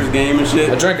the checkers game and I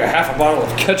shit. drank a half a bottle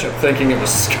of ketchup thinking it was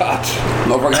scotch.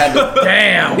 Motherfucker had the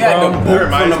Damn, he had the bro. boot from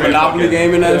reminds the me of Monopoly fucking-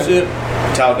 game and that shit.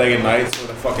 Talladega Nights where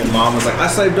the fucking mom was like, I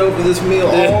saved over this meal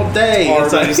all day.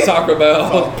 It's Arby's, like, Taco Bell,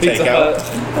 Oh, Pizza takeout.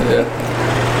 Hut.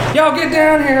 Yeah. Y'all get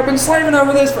down here. I've been slaving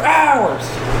over this for hours.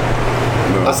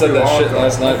 Bro, I said that shit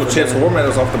last night. Uncle Chip's War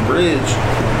Medals off the bridge.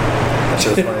 That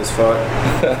shit's funny as fuck.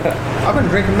 I've been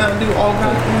drinking Mountain Dew all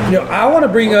goddamn. Yo, I want to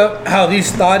bring up how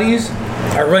these thotties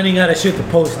are running out of shit to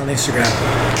post on Instagram.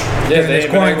 Yeah, It's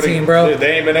quarantine, bro. Dude,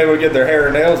 they ain't been able to get their hair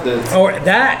and nails did. Or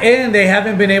that, and they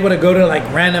haven't been able to go to like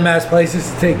random ass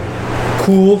places to take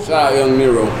cool Shout out Young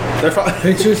Nero. They're fine.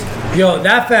 pictures. Yo,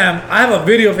 that fam, I have a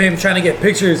video of him trying to get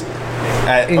pictures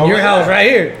in your house right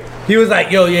here. He was like,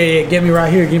 yo, yeah, get me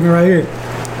right here, get me right here.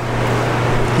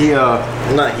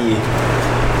 Not he,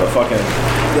 but fucking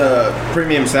the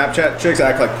premium Snapchat chicks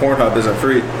act like Pornhub isn't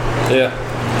free. Yeah.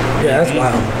 Yeah, that's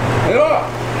wild.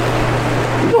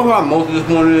 You know how most of this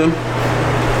one of them?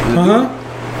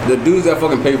 The dudes that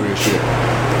fucking pay for this shit.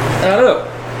 I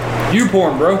know. You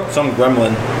porn, bro. Some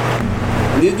gremlin.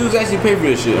 These dudes actually pay for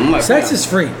this shit. I'm like, Sex damn. is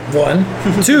free.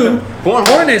 1, 2,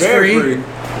 porn is Very free.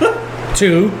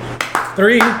 2,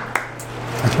 3.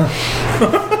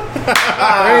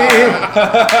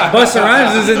 Busta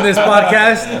Rhymes is in this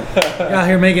podcast. Out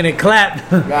here making it clap.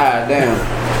 God damn.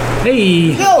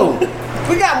 Hey. Yo,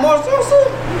 we got more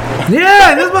salsa?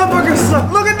 Yeah, this motherfucker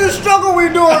sucks. Look at the struggle we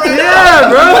doing right Yeah,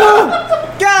 bro.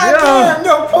 God damn,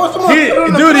 yo, pour some more shit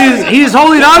in the Dude, bag. he's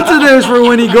holding on to this for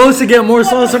when he goes to get more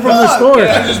salsa from the store.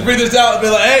 I just bring this out and be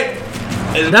like, hey.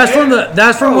 That's from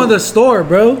the store,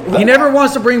 bro. He never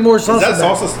wants to bring more salsa. Is that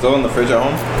back. salsa still in the fridge at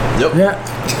home? Yeah.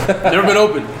 Never been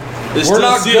open. It's We're still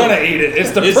not sealed. gonna eat it.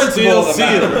 It's the It's principle still of the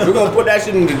matter. sealed. We're gonna put that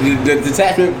shit in the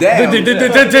detachment down.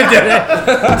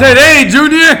 Today,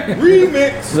 Junior.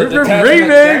 Remix.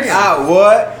 Remix. Ah,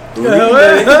 what?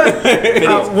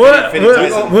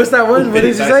 What's that one? What did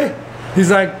he say? He's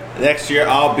like, Next year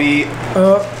I'll be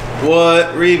what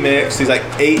remix? He's like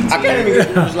 18. I can't even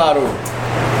get the slide over.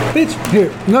 bitch,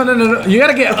 here. No. You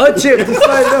gotta get a chip to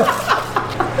slide it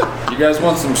up. You guys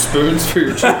want some spoons for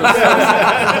your chicken?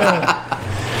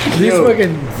 These Yo.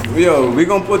 fucking. Yo, we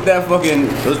gonna put that fucking.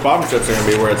 Those bottom chips are gonna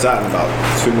be where it's at in about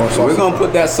 2 more salsa. We're gonna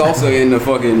put that salsa in the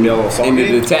fucking Yellow in the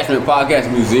salsa? detachment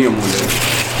podcast museum one day.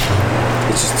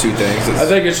 It's just 2 things. I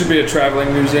think it should be a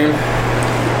traveling museum.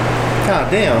 God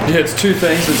damn. Yeah, it's 2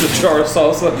 things. It's a jar of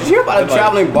salsa. Did you hear about the Like,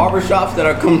 traveling barbershops that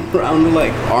are coming around to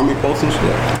like army posts and shit?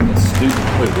 That's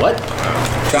stupid. Wait, what?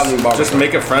 Traveling barbershop. Just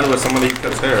make a friend with somebody who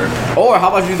cuts hair. Or how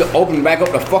about you just open back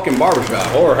up the fucking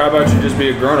barbershop? Or how about you just be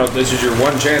a grown-up? This is your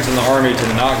one chance in the army to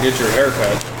not get your hair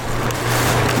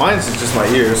cut. Mine's is just my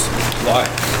ears. Why?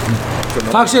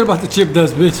 Talk shit about the chip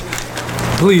dust, bitch.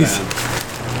 Please.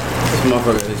 This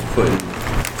motherfucker is putting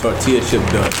tortilla chip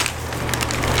dust.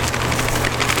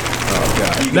 Oh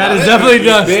god. That is definitely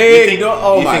dust. Big.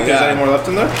 Oh you my think there's any god. more left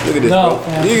in there? Look at this. No, bro.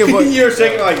 man. You can put. You're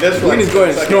shaking like this. We need to go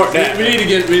ahead and snort that. We need to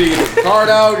get the card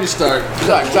out. You start. It's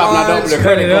like chopping out the Cut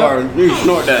credit it up. card. You can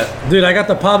snort that. Dude, I got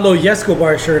the Pablo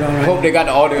Escobar shirt on right Hope they got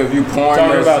the audio of you pouring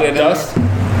Talking your about shit in dust.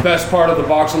 Best part of the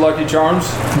box of Lucky Charms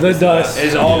now. The dust.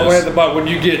 is all the way at the bottom. When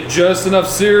you get just enough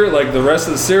cereal, like the rest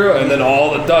of the cereal, and then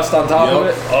all the dust on top of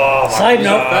Yep. it. Oh my Side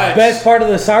note, God. best part of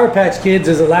the Sour Patch Kids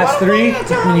is the last 3.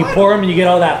 When you pour them and you get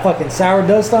all that fucking sour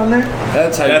dust on there.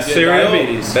 That's how you Best get cereal.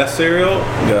 diabetes. Best cereal.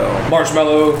 Go.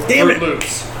 Marshmallow. Damn Fruit it.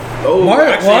 Loops. Oh, Mar-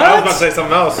 actually, I was what? about to say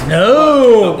something else.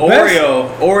 No. Best-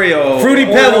 Oreo. Fruity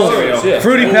Pebbles. Cereal. Yeah.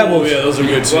 Fruity Oh, Pebbles. yeah, those are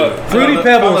good too. What? Fruity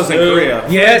Pebbles. in Korea.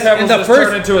 Yes, Pebbles and the just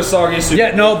first. turn into a soggy soup.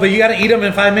 Yeah, no, but you gotta eat them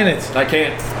in 5 minutes. I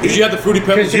can't. Did you have the Fruity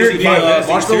Pebbles 'Cause you're- with yeah,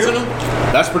 marshmallows in them?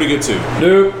 That's pretty good too.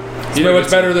 Nope. You know pretty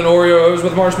what's good better than Oreos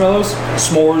with marshmallows?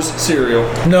 S'mores cereal.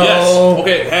 No. Yes.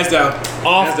 Okay, hands down.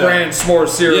 Off-brand s'mores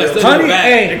cereal. Yes, Honey, the bag.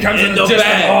 hey. It comes in the just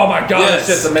bag. oh my god, Yes.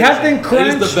 that shit's amazing. Captain It Crunch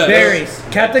is the best. berries.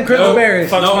 Captain Crunch Nope.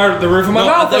 berries. Fucks the roof of my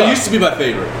mouth. That up. used to be my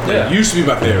favorite. Yeah. That used to be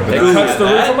my favorite. But It now cuts the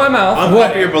roof of my mouth.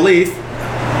 Unpopular belief.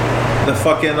 The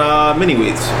fucking mini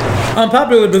wheats.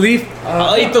 Unpopular belief.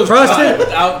 I'll eat those Frosted?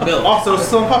 without milk. Also,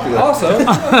 still unpopular. Also,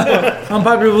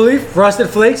 Unpopular belief. Frosted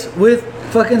Flakes with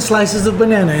fucking slices of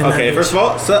banana in Okay, that first of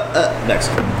all, next.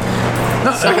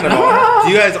 Second of all, do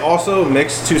you guys also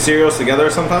mix 2 cereals together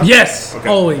sometimes? Yes, Okay.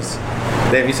 always.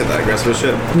 Damn, you said that aggressive as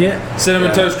shit. Yeah.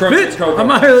 Cinnamon Toast Crunch and Bitch, Cocoa.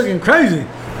 I'm out here looking crazy.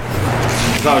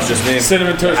 That was just me.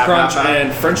 Cinnamon Toast Crunch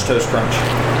and French Toast Crunch.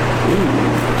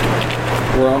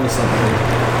 We're on to something.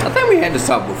 I think we had this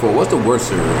talk before. What's the worst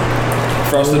cereal?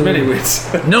 Frosted Mini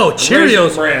Wheats. No,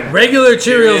 Cheerios. Bran. Regular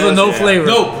Cheerios with no yeah. flavor.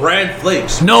 No, bran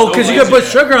flakes. No, because you can put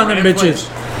flakes. sugar on them Bran bitches.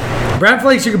 flakes. Bran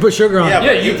flakes you can put sugar on. Yeah,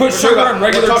 Yeah, you put sugar on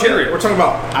regular cereal. We're talking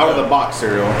about out of the box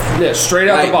cereal. Yeah, straight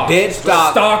out Like the box. dead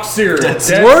stock. Stock cereal.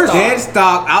 Dead Worst- stock. Dead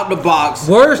stock out the box.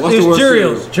 Worst What's is the worst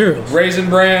Cheerios. cereal? Cheerios. Raisin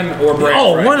Bran or Bran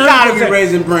Oh, Fresh. 100%. Gotta be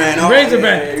Raisin Bran. Oh, Raisin yeah,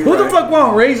 Bran. you're Who the right. fuck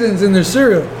want raisins in their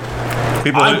cereal?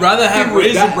 People I'd rather have People with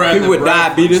raisin people bran than with bran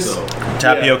diabetes. flakes, though.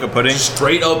 tapioca pudding.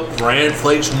 Straight up bran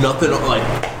flakes, nothing like.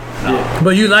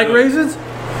 But you like raisins?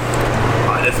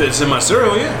 If it's in my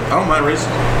cereal, yeah, I don't mind raisins.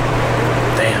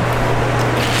 Damn.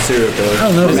 Serial killer. I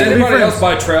don't know. Does man. anybody Be else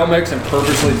friends. buy trail mix and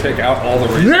purposely pick out all the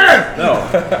reasons? Yeah. No.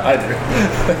 I do.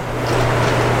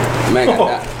 Man got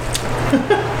that.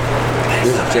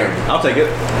 This is terrible. I'll take it.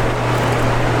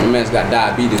 My man's got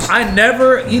diabetes. I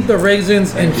never eat the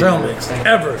raisins in trail mix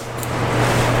ever.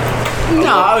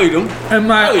 Nah, I'll eat them. And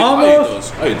my I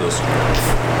almost eat those.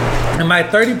 in my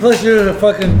 30 plus years of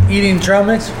fucking eating trail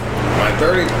mix, In my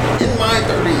 30 years.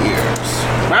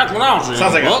 That's what I was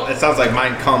Sounds like it sounds like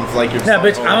mine comes like your. yeah,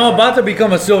 bitch, I'm about to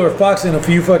become a silver fox in a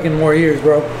few fucking more years,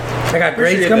 bro. I got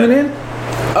grades Appreciate coming that. in.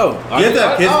 Oh, You have to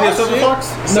have kids be a oh, silver shit. fox?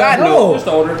 Side No. note. Just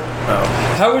older.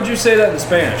 How would you say that in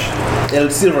Spanish? El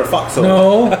silver fox.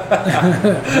 No.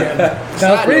 That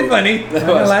was pretty funny. Not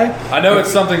gonna lie. I know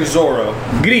it's something Zorro.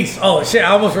 Gris. Oh shit, I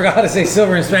almost forgot how to say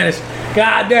silver in Spanish.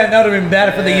 God damn, that would have been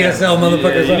bad for the ESL Yeah,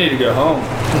 motherfuckers. you need to go home.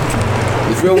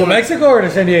 If you To want Mexico or to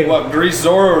San Diego? What, Grease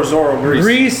Zorro or Zorro Grease?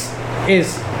 Greece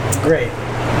is great.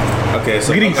 Okay,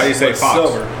 so Grease. how do you say What's fox?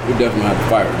 silver? we definitely have to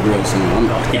fire a grill soon.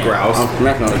 He growls. I'm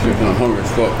smacking all this shit because I'm hungry as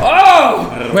fuck.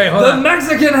 Oh! Wait, hold The on.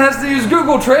 Mexican has to use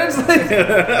Google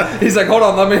Translate. He's like, hold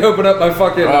on, let me open up my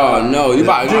fucking Oh no, you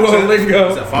about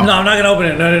Duolingo. No, I'm not gonna open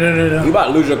it. No. you about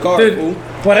to lose your car, Dude, fool.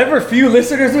 whatever few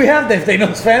listeners we have, if they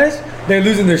know Spanish, they're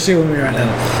losing their shit with me right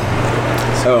now.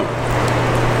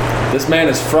 Oh, This man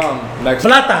is from Mexico.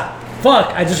 Plata.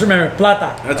 Fuck, I just remembered.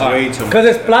 Plata. That's way too much. Because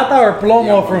it's plata or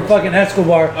plomo from fucking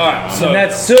Escobar. Alright, so And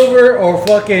that's silver or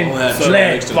fucking that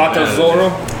lead. shit Plata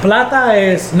Zorro. Plata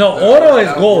is, no, oro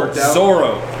is gold.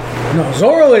 Zorro. No,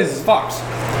 Zorro is, Fox.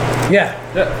 yeah.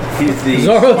 Yeah. He's the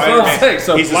Zorro Spider-Man. Fox. Hey,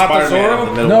 so He's the Plata Spider-Man of the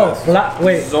Zorro? Middle No, West.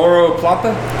 wait, Zorro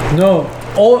Plata? no.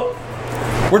 Oh,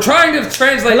 We're trying to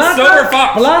translate plata, Silver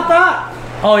Fox. plata.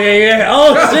 Oh, yeah.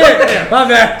 Oh, shit. My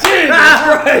bad.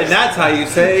 And that's how you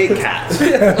say cat.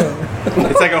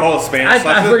 It's like a whole Spanish.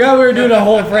 I forgot we were doing a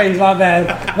whole phrase. My bad.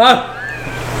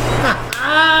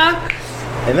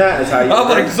 And that is how you. I'm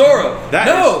like, Zorro. That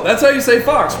No, that's how you say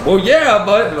Fox. Well, yeah,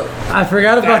 but I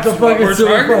forgot about the That's what fucking we're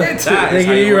silver trying to fox. get to. That is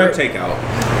how Yeah, you you're order right. takeout.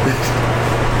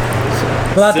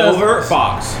 Plata. Silver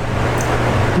fox.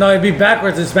 No, it'd be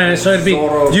backwards in Spanish, so it'd be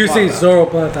Zorro you say Plata. Zorro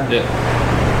Plata.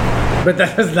 yeah. But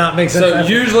that does not make sense.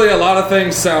 So usually a lot of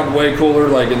things sound way cooler,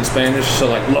 like in Spanish. So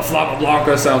like La Flama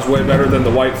Blanca sounds way better than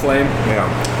the White Flame.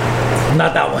 Yeah.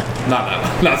 Not that one.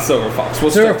 Not Silver Fox.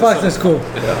 We'll Silver stick to Fox is Silver.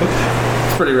 cool.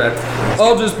 It's pretty rad.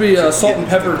 I'll just be salt and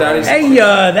pepper daddies. Hey,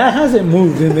 that hasn't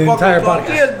moved in the entire fucking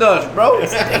podcast. kid does, bro.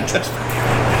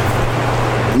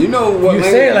 You know what? You language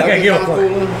say it like I give a sounds fuck.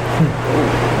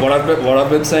 cool? What I've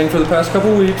been saying for the past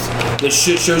couple weeks. This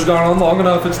shit show's gone on long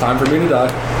enough. It's time for me to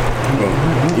die.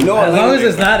 You know what? As long as language-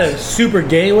 it's not a super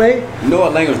gay way. You know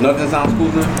what language nothing sounds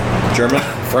cool to? German.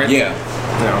 French. Yeah.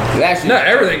 No. It actually No,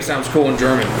 everything sounds cool in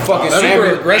German. fucking Super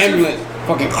aggressive. ambulance,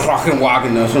 fucking crocking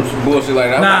walking or some bullshit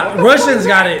like that. Nah, Russians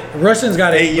got it. Russians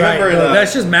got it. Hey, you right. remember No,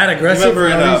 that's just mad You aggressive. remember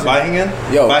for in no reason.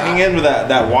 Bihingen? Yo, Bihingen with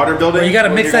that water building? You gotta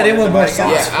Where mix you're that going in with into more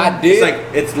Bihingen? sauce. Yeah, I did. It's like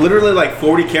it's literally like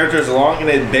 40 characters long, and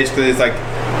it basically is like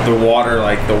the water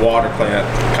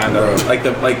plant kind of Bro. like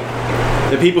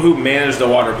the people who manage the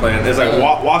water plant. It's like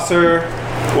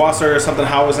Wasser something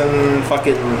Hausen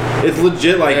fucking. It's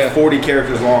legit like Yeah. 40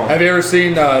 characters long. Have you ever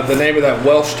seen the name of that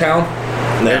Welsh town?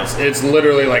 No. It's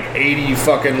literally like 80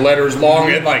 fucking letters long,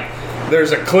 and like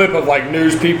there's a clip of like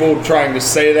news people trying to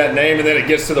say that name, and then it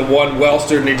gets to the one Welsh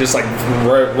dude, and he just like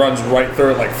runs right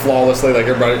through it like flawlessly, like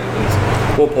everybody.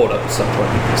 We'll pull it up at some point.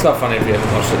 It's not funny if you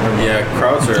haven't watched it. Never mind. Yeah,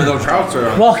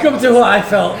 Krautzer. Welcome to what I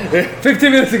felt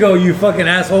 15 minutes ago, you fucking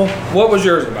asshole. What was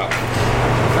yours about?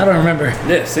 I don't remember.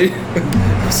 Yeah, see?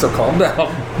 So calm down.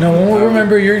 No one will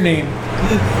remember your name.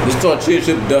 This tortilla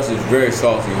chip dust is very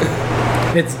salty.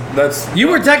 It's That's you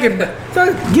were talking.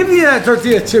 Give me that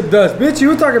tortilla chip dust, bitch. You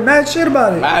were talking mad shit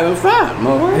about it. I was fine,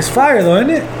 motherfucker. It's fire though, isn't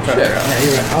it? Shit. Yeah,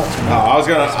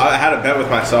 you're right. I had a bet with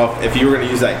myself if you were gonna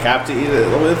use that cap to eat it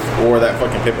with, or that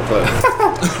fucking paper clip.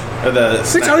 Or the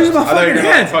Bitch, I'll use my fucking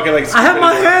hands. Fucking, like, I have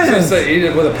my I was gonna hands. say eat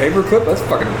it with a paper clip. That's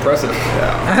fucking impressive.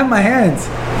 I have my hands.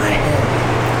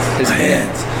 His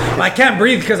hands. I can't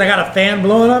breathe because I got a fan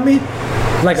blowing on me,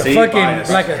 like a See, fucking bias.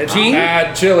 like a It's king.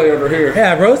 mad chilly over here.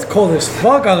 Yeah, bro, it's cold as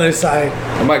fuck on this side.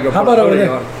 I might go How put about a over hoodie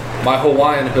there? on. My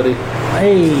Hawaiian hoodie.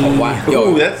 Hey, Wow. Ooh,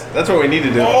 Yo, that's what we need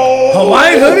to do.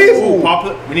 Hawaiian hoodies?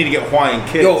 Ooh, we need to get Hawaiian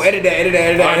kits. yo, edit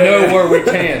that. I know where we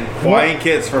can. Hawaiian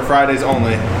kits for Fridays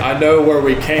only. I know where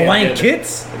we can. Hawaiian get it.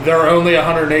 kits? They're only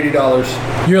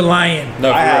 $180. You're lying.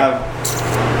 No, for I real.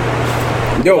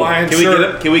 have. Yo, Hawaiian Can we shirt,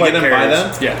 get 'em- can we plate get 'em by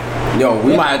carriers. them? Yeah. Yo,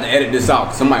 we might have to edit this out.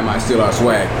 'Cause somebody might steal our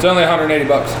swag. It's only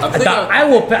 $180. I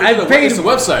will pay. I paid. It's the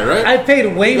website, right? I paid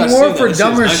way You gotta more see for that.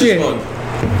 dumber It's shit. nice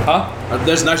as fuck. Huh?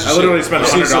 There's nice I literally shit. spent I've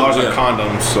seen $100 on some, yeah.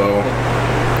 condoms, so.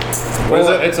 What is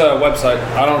it? It's a website.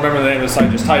 I don't remember the name of the site.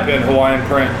 Just type in Hawaiian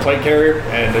print plate carrier,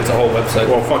 and it's a whole website.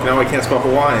 Well, fuck, now I can't spell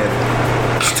Hawaiian.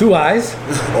 2 eyes.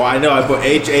 Well, I know, I put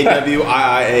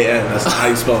HAWIIAN. That's how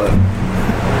you spell it.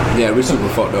 Yeah, we super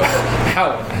fucked up.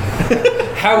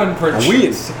 Howan print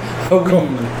sheets.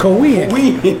 Hawaiian. Korean.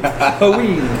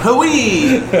 Hawaiian.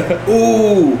 Hawaii.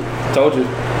 Ooh. Told you.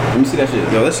 Let me see that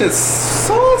shit. Yo, this shit's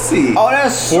saucy. Oh,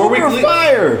 that's 4 week super lead-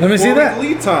 fire. Let me see 4 that. week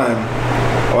lead time.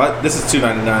 What? This is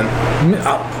 $2.99.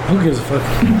 Oh, who gives a fuck?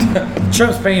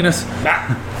 Trump's paying us.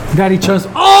 Daddy Trump's.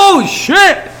 Oh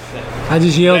shit! I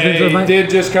just yelled into the They mic. did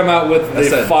just come out with That's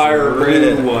the that fire blue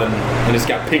red. one, and it's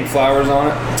got pink flowers on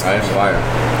it. That's fire.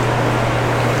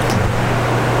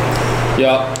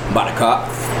 Yup. About to cop.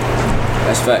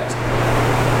 That's facts.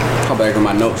 I'll back on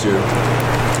my notes here.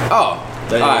 Oh,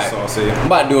 That is alright. saucy. I'm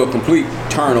about to do a complete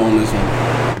turn on this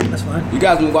one. That's fine. You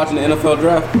guys been watching the NFL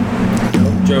draft?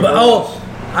 Joe But, Burrow. oh,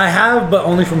 I have, but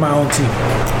only for my own team.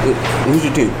 Who's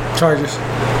your team? Chargers.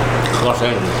 Los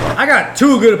Angeles. I got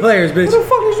 2 good players, bitch. Who the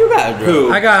fuck is you guys, bro?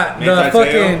 Who? I got the Manti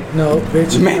fucking no,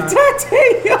 bitch. Man,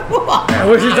 Tati.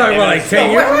 What you talking about? Like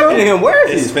 10 years ago? Him, where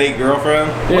His is he? fake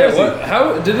girlfriend. Yeah, is what?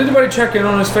 How did anybody check in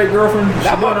on his fake girlfriend? She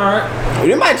That doing all might- right?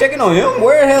 Anybody checking on him?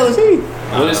 Where the hell is he?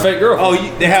 With his fake girlfriend. Oh,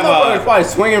 they have Motherfucker's probably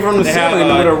swinging from the they have,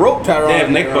 ceiling with a rope tied around. They have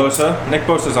his Nick neck. Bosa. Nick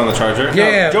Bosa's on the Chargers.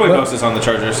 Yeah, no, Joey but- Bosa's on the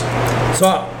Chargers.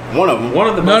 So One of them. One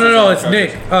of the no, Bosa's on it's the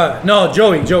Chargers. Nick. No,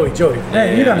 Joey.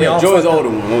 Man, you got me Yeah, all Joey's fucked older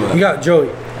up. one. What was You that? got Joey.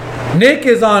 Nick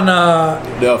is on.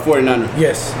 The 49er.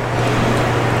 Yes.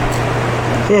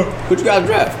 Who'd you guys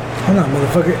draft? Hold on,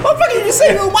 motherfucker. Motherfucker, you just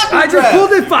said you were watching I the just draft.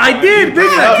 pulled it. I did,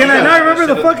 bitch. Yeah, Can I yeah. not remember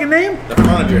the fucking name? The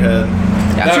front of your head.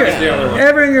 that was the other one.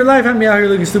 Ever in your life had me out here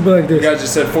looking stupid like You this? guys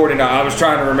just said 49. I was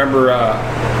trying to remember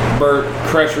Bert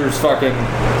Kreischer's fucking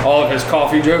all of his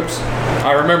coffee jokes.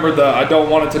 I remember the I don't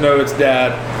want it to know it's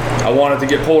dad. I wanted to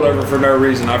get pulled over for no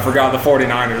reason. I forgot the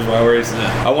 49ers one where he's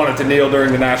I wanted to kneel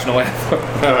during the national anthem.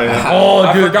 Oh, yeah. Oh,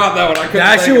 I dude. forgot that one. I couldn't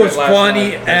That think shit of was it last funny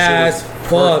night. as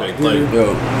fuck, perfect, dude. like-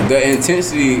 Yo, the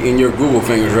intensity in your Google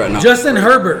fingers right now. Justin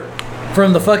Herbert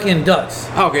from the fucking Ducks.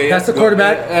 Okay, That's the good.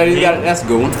 quarterback. That's a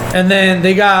good one. And then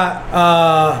they got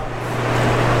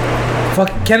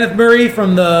Kenneth Murray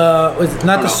from the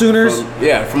not the Sooners.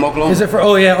 From Oklahoma. Is it for?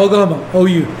 Oh yeah, Oklahoma.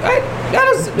 OU.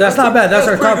 That's not bad. That's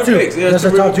our top 2. That's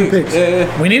our top 2 picks.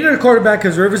 Yeah. We needed a quarterback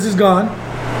because Rivers is gone,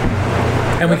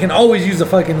 and we can always use a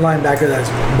fucking linebacker that's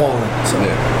balling. So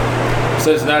Yeah.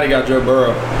 Cincinnati got Joe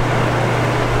Burrow.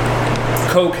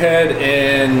 Cokehead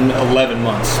in 11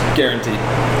 months, guaranteed.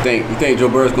 You think Joe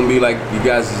Burrow's gonna be like you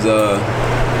guys'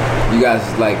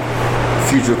 like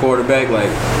future quarterback? Like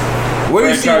where do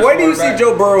you Franchise see quarterback?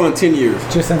 Joe Burrow in 10 years?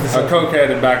 just send this A up. cokehead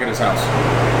and back at his house.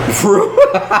 For real?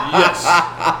 Yes.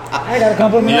 I got a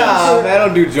compliment. Nah, man,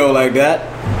 don't do Joe like that.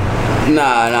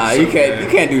 Nah, you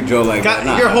can't do Joe like Got that.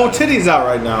 Nah. your whole titties out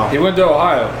right now. He went to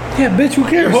Ohio. Yeah, bitch. Who Your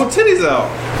cares? whole titties out.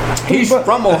 He's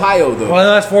from Ohio though.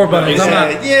 Well, that's 4 buttons. I'm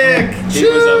not. Yeah. He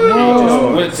was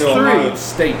went to Ohio 3.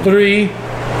 State. 3.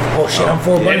 Oh shit, I'm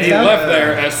 4 And buttons he down. left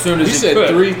there as soon as You he said could.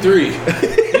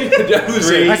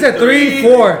 3-3. I said 3,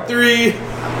 4. 3.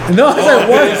 No, I said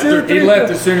 1, 2, 3. He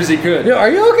left as soon as he could. Yo, are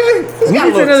you okay? He's We got a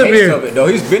need little another taste beer. of it though.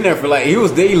 He's been there for like he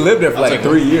lived there for like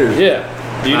 3 years. Yeah.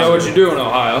 You know what you do in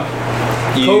Ohio?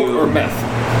 Coke or meth.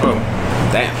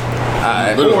 Damn.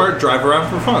 Alright. Or drive around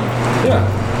for fun. Yeah.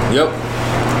 Yep.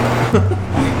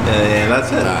 And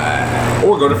that's it.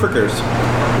 Or go to Frickers.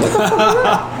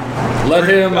 Let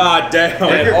him. God damn.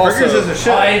 And also, Frickers is a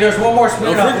shit. Hey, there's one more spin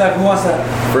off that who wants that.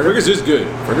 Frickers is good.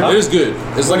 It is good.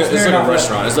 It's like What's a there now?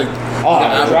 restaurant. It's like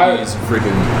right. Applebee's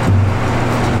freaking.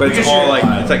 But it's can all share like,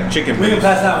 it's like chicken We can based.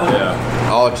 pass that one. Yeah,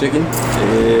 All chicken.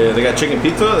 Yeah, they got chicken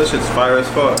pizza. This shit's fire as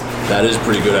fuck. that is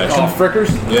pretty good Oh, actually. Frickers?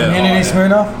 Yeah. Community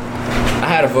Smirnoff? I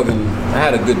had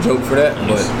a good joke for that,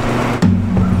 but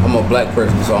I'm a black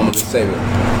person, so I'm gonna just save it.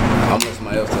 I'm gonna let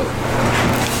somebody else tell it.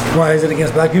 Why is it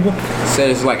against black people? Said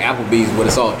it's like Applebee's, but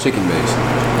it's all chicken based.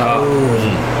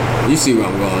 You see where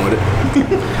I'm going with it?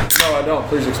 No, I don't.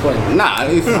 Please explain. Nah,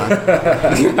 it's fine.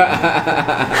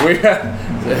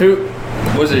 Who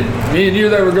was it? Me and you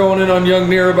that were going in on Young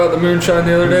Near about the moonshine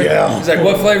the other day? Yeah. He's like,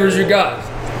 "What flavors you got?"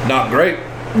 Not great.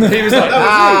 He was like,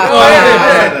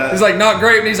 yeah. He's like, "Not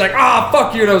great," and he's like,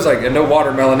 fuck you," and I was like, "And no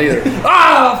watermelon either."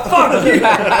 Fuck you. It's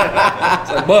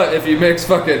like, but if you mix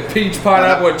fucking peach,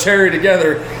 pineapple, and cherry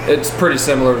together, it's pretty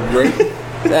similar to grape.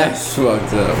 That's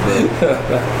fucked up, bro.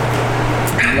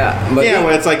 Yeah, but Yeah,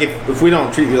 well, it's like if we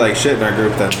don't treat you like shit in our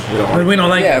group, then we don't But want we don't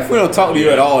like. yeah, if we don't talk to you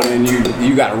at all, then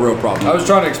you got a real problem. I was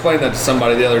trying to explain that to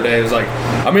somebody the other day. It was like,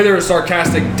 I'm either a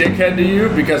sarcastic dickhead to you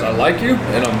because I like you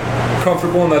and I'm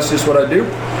comfortable and that's just what I do,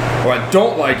 or I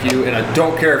don't like you and I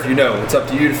don't care if you know. It's up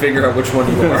to you to figure out which one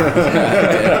you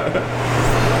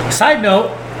are. Side note: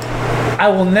 I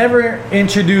will never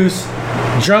introduce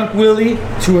Drunk Willie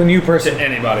to a new person. To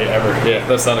anybody ever. Yeah,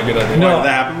 that's not a good idea. No. Did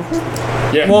that happen before?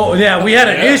 Yeah. Well, yeah, we had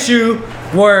an Yeah. issue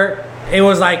where it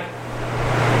was like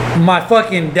my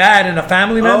fucking dad and a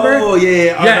family member. Oh,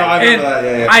 yeah. Oh, no, I remember that.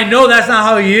 Yeah. I know that's not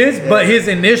how he is, but his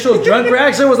initial drunk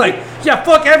reaction was like, "Yeah,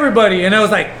 fuck everybody," and I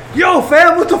was like, "Yo,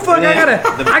 fam, what the fuck? I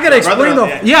gotta explain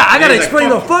brother, I gotta he's explain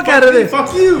like, the fuck out of this.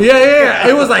 Fuck you. Yeah.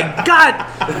 It was like, God.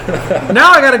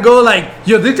 Now I gotta go like,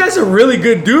 yo, this guy's a really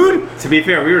good dude. To be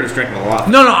fair, we were just drinking a lot.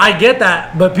 No, I get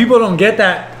that, but people don't get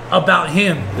that about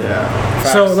him.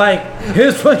 Yeah. So like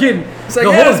his fucking. It's like,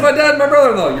 the yeah, whole- that's my dad and my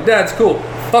brother-in-law. Your dad's cool.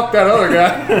 Fuck that other guy.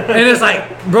 And it's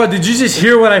like, bro, did you just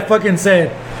hear what I fucking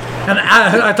said? And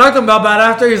I talked to him about it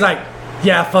after. He's like,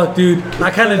 yeah, fuck, dude.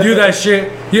 I kind of do that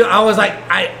shit. I was like,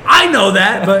 I know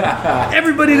that, but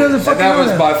everybody doesn't fucking That know was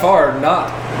that. by far not.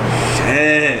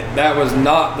 Shit. That was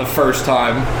not the first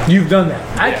time. You've done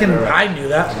that. you're right. I knew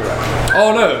that.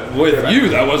 Oh no, with you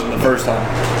that wasn't the first time.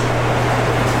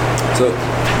 So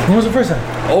When was the first time?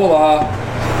 Hola.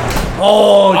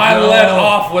 Oh, I no. let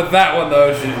off with that one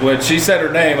though. When she said her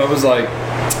name, I was like,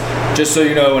 just so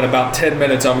you know, in about 10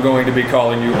 minutes, I'm going to be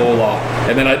calling you Hola.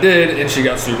 And then I did, and she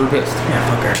got super pissed. Yeah,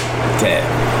 fuck her.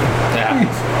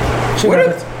 Yeah. Shit What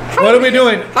happens. What are we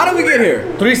doing? how did we get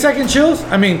here? 3 second chills?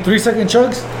 I mean, 3 second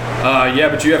chugs? Yeah,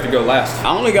 but you have to go last. I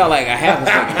only got like a half a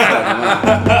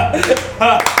second.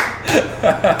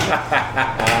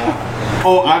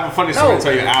 Oh, I have a funny story to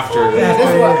tell you after. This is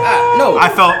what no. I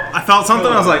felt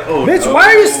something. I was like, oh. Bitch, no. why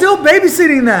are you still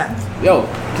babysitting that? Yo,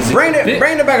 bring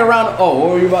it back around. Oh, what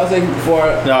were you about to say before?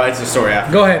 No, it's a story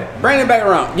after. Go ahead. Bring it back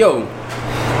around. Yo,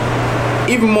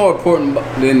 even more important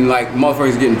than like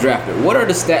motherfuckers getting drafted. What are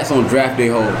the stats on draft day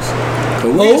hoes?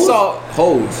 Cause we Hoes? saw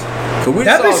hoes. Cause we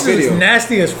That saw a bitch video. is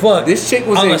nasty as fuck. This chick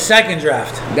was on in- the second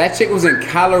draft. That chick was in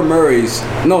Kyler Murray's.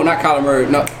 No, not Kyler Murray.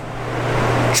 No,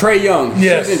 Trey Young.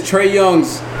 Yes. She was in Trey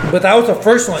Young's. But that was the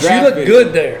first one. She Draft looked video.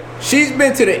 good there. She's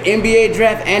been to the NBA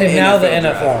draft and And now the draft.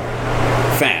 NFL.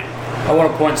 Fam, I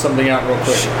want to point something out real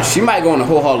quick. she might go in the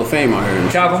whole Hall of Fame out here.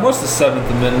 Calvin, what's the 7th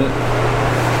Amendment?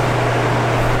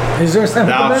 Is there a Seventh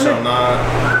Thou Amendment? shalt not.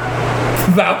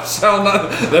 Thou shalt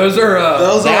not. Those are.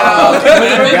 Those Thou- are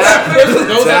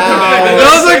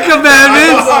Those are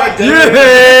commandments.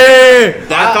 Yeah.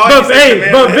 I thought But you said hey,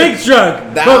 commandment. but Big Truck.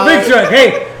 But Big Truck.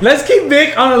 Hey, let's keep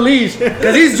Vic on a leash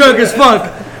because he's drunk as fuck.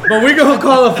 But we're gonna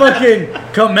call a fucking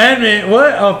commandment.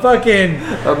 What? A fucking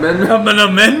Amendment? an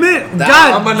amendment?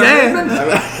 Thou- God damn.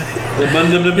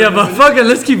 Yeah, but fucking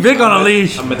let's keep Vic on a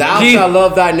leash. Thou Keep- shalt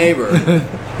love thy neighbor.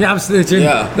 Yeah, I'm snitching.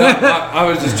 Yeah. No, I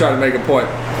was just trying to make a point.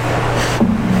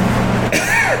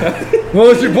 What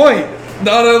was your point?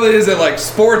 Not only is it like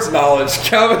sports knowledge,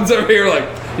 Calvin's over here like,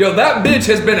 yo, that bitch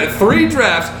has been at 3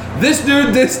 drafts. This dude,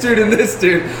 and this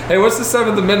dude. Hey, what's the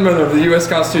 7th Amendment of the U.S.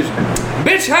 Constitution?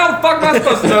 Bitch, how the fuck am I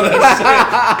supposed to know that shit?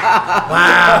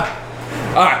 Wow.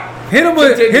 All right. Hit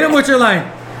him with your line.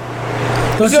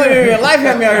 Don't So say- your life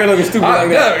had me out here looking stupid like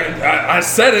that. Yeah, I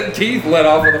said it. Keith let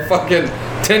off with a fucking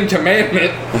 10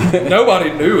 Commandment.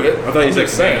 Nobody knew it. I thought you said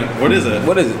saying. What is it?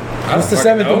 What is it? What's the fucking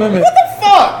Seventh know. Amendment?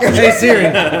 Fuck. Hey Siri.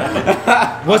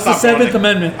 What's the I stopped going Seventh to-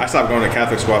 Amendment? I stopped going to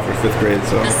Catholic school after 5th grade,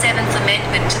 so. The Seventh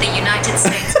Amendment to the United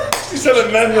States You said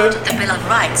amendment. the Bill of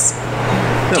Rights.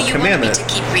 No, Do you commandment. want me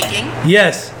to keep reading?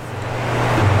 Yes.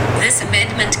 This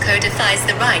amendment codifies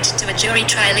the right to a jury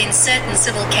trial in certain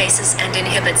civil cases and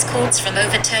inhibits courts from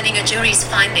overturning a jury's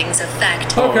findings of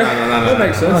fact. Okay, no, that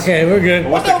makes sense. Okay, we're good.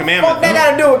 What's the commandment? Fuck that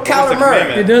got to do with What's the Kyler Murray. It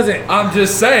commandment? doesn't. I'm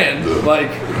just saying,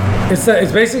 like, It's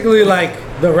basically like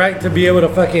the right to be able to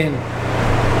fucking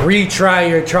retry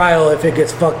your trial if it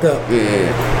gets fucked up.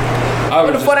 I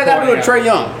What was the fuck just that got to do pointing with out. Trey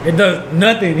Young? It does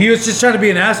nothing. He was just trying to be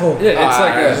an asshole. Yeah, it's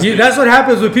like a. That's what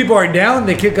happens when people are down.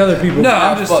 They kick other people. No,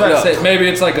 I'm just fucked trying to up. say maybe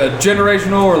it's like a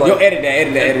generational or Yo, like. edit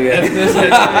that.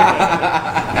 ethnicity.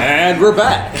 And we're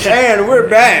back. And we're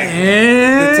back.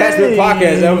 And Attachment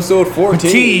Podcast, episode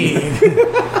 14.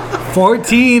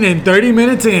 14 and 30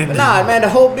 minutes in. Nah, man, the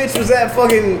whole bitch was at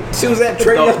fucking. She was at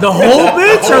Trey Young. The whole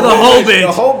bitch or the whole The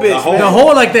bitch? whole bitch. The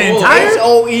whole, like the entire?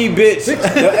 HOE bitch.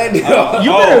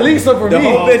 You better leave some for The me.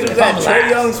 whole bitch was at Trey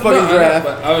Young's fucking draft.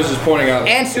 I was just pointing out.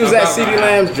 And she was at CeeDee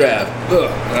Lamb's draft.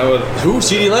 That was. Who?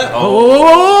 CD Lamb? Whoa, whoa,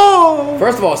 whoa, whoa.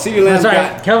 First of all, CeeDee Lamb That's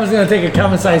right. got. Calvin's gonna take a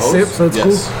Calvin-sized sip, so it's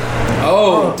Yes. cool.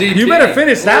 Oh, DP. You better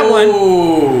finish that one.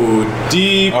 Oh,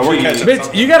 deep. Oh, we're catching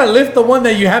Bitch, you gotta lift the one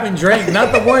that you haven't drank,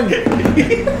 not the one.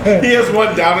 He has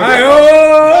one down.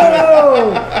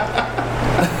 Oh!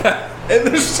 And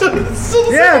there's still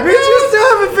Yeah, bitch, you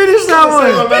still haven't finished that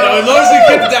one. Notice he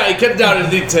kept it down. He kept it down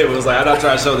at the table. It was like, I'm not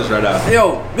trying to show this right now.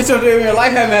 Yo, bitch, your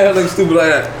life haven't had looking stupid like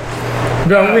that.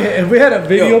 Bro, if we had a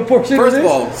video Yo, portion first of of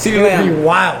this, all, CeeDee it would be Lamb.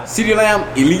 wild. CeeDee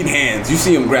Lamb, elite hands. You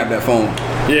see him grab that phone.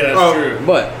 Yeah, that's true.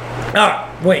 But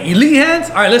Wait, elite hands?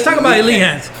 All right, let's talk about elite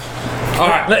hands. All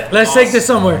right. Let's take this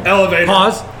somewhere. Elevator.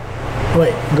 Pause.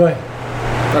 Wait, go ahead.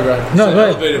 Okay. No, go ahead.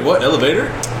 Elevator, what?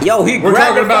 Elevator? yo, he We're grabbed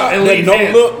talking the about phone, the elite no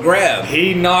hands. look grab.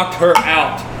 He knocked her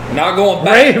out. Not going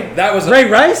back. Ray- that was Ray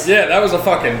Rice? Yeah, that was a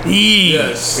fucking.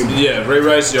 Yes. Yeah, Ray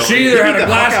Rice, yo. She either had a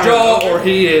glass jaw or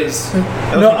he is. No,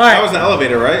 all That was right. the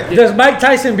elevator, right? Does Mike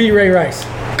Tyson beat Ray Rice?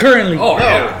 Currently. Oh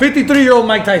yeah. 53-year-old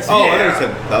Mike Tyson. Oh, I thought you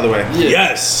said the other way.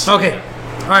 Yes. Okay.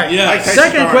 All right. Yeah. Mike Tyson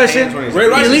Second throwing question. hands when he's- Ray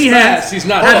Rice Elite is hands. fast. He's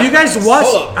not. Have you guys watched?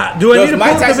 Hold up. Do I need Does to Mike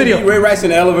pull up the Tyson beat video? Ray Rice in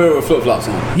the elevator with flip flops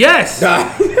on? Yes.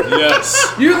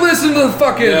 Yes. You listen to the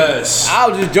fucking. Yes. I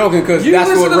was just joking because You that's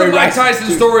listen what to Ray the Mike Rice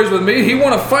Tyson stories with me. He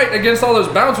won a fight against all those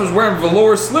bouncers wearing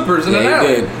velour slippers in an Yeah,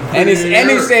 alley. he did. And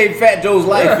he saved Fat Joe's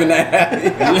life in that.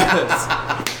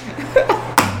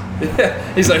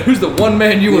 He's like, who's the one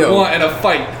man you would Yo. want in a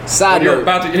fight Side when you're note.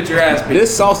 about to get your ass beat?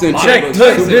 This sauce and Check. chips.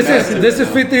 Look, this is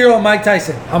 50-year-old Mike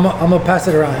Tyson. I'm gonna pass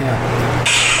it around here.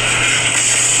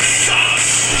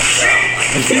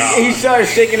 He started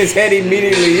shaking his head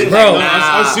immediately. He was Bro. like,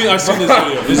 I've seen this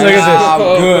video. This Look at is this. I'm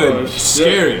good.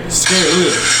 scary. Scary. Look at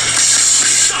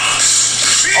this.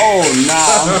 Oh,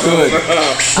 nah, I'm good.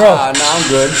 Bro. Nah, I'm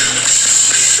good.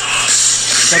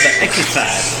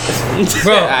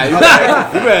 Bro. Ah, you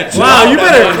better chill Wow, out you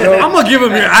that better. one, bro. I'm gonna give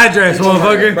him your address,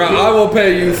 motherfucker. Bro, I will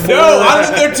pay you I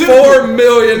live there too. $4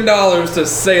 million to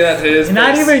say that to his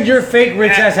Not face. even your fake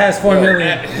rich ass has 4 million.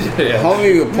 Yeah.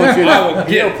 Homie will punch you in I will the, get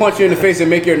he'll it. punch you in the face and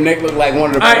make your neck look like one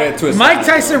of the All bread right, twists. Mike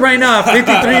Tyson right now,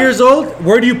 53 years old.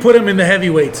 Where do you put him in the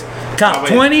heavyweights? Top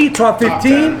Probably 20, top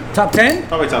 15, top 10?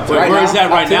 Probably top 10. Right Where now, is that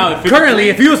right top now? 10? At 53? Currently,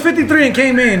 if he was 53 and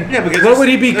came in, Yeah, because what would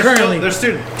he be currently? There's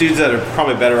still dudes that are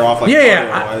probably better off. Like yeah,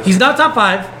 cardio-wise. he's not top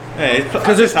 5 Because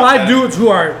because there's 5 dudes who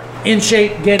are in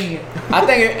shape getting it. I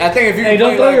think if you Hey, can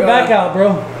don't play throw like, your back out,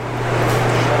 bro.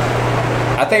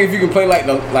 I think if you can play like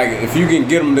if you can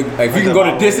get him to, if you can go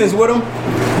the distance with him,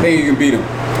 then you can beat him.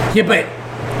 Yeah, but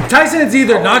Tyson's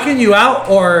either knocking you out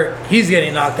or he's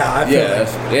getting knocked out. I feel Yeah,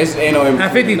 like. that's ain't no.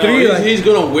 At 53, No, like, he's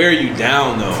gonna wear you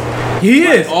down though. he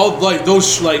is. All like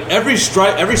those, like every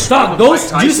strike Stop, of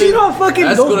those. Mike Do you see Tyson, those fucking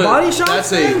that's those gonna- body shots?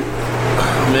 That's man?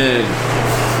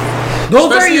 man.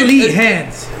 Those are especially elite if-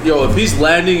 hands. Yo, if he's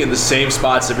landing in the same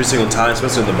spots every single time,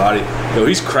 especially in the body, yo,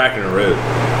 he's cracking a rib.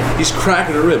 He's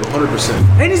cracking a rib, 100%.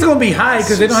 And he's gonna be high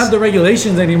because they don't have the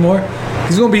regulations anymore.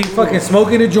 He's gonna be fucking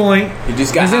smoking a joint. He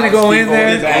just got He's gonna out, go Steve in on there.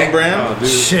 his His back. own brand. Oh, dude.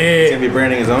 He's Shit. gonna be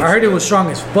branding his own. I heard it was strong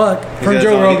as fuck from got Joe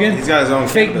his own- Rogan. he's got his own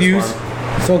fake cannabis news.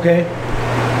 farm. It's okay.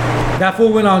 That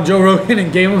fool went on Joe Rogan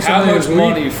and gave him some How of much his weed.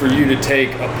 money for you to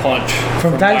take a punch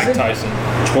From Tyson? Mike Tyson?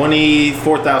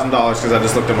 $24,000 because I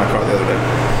just looked at my car the other day.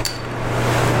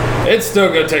 It's still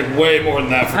gonna take way more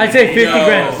than that. For I'd say 50 Yo.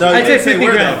 grand. No, I'd say they say 50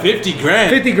 where grand. 50 grand.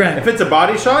 50 grand. If it's a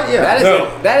body shot, yeah. That is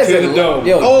No, that is to a the dome.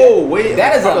 yo. Oh, wait.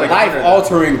 that is a Probably like life 100.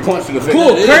 altering punch to the face.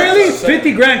 Cool. is. Currently,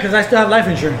 50 grand because I still have life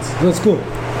insurance. So it's cool.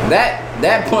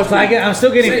 That punch. So I'm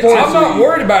still getting See, 4. I'm not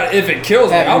worried about it if it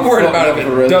kills me. Have I'm you worried fucked about up if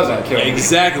for it real? doesn't kill me.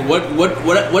 Exactly.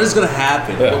 What is gonna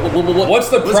happen? Yeah. What's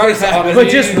the what's price gonna on happen? it? But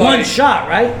just Like- one shot,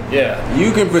 right? Yeah,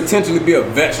 You can potentially be a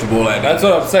vegetable at that. that's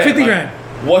what I'm saying. 50 Like, grand.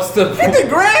 What's the 50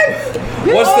 grand?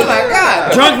 What's oh the my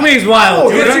god! Drunk me is wild. Oh,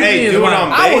 Drunk hit you- me Hey, is do it wild.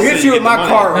 on I will base hit and you with get my the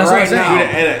money. car That's what right I'm saying. Do now.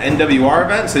 it at an NWR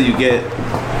event so you get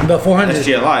The 400.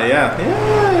 SGLI, yeah.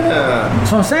 Yeah.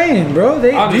 That's what I'm saying, bro.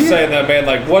 They, I'm do just you- saying that, man.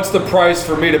 Like, what's the price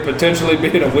for me to potentially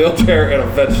be in a wheelchair and a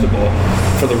vegetable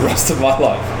for the rest of my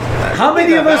life? How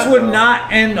many of us bad, would though.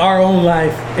 not end our own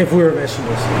life if we were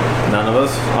vegetables? None of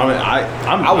us. I mean,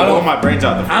 I'm blowing my brains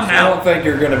out the first I'm time. I don't think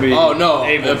you're gonna be. Oh no!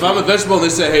 able If to. I'm a vegetable and they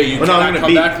say, "Hey, you But no, I'm cannot gonna come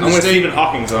beat. back from I'm the gonna state," Stephen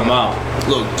Hawking, so I'm out.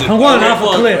 Look, I'm going off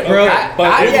a cliff, bro.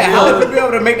 But if Yeah, how you're- would you be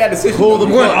able to make that decision? I'm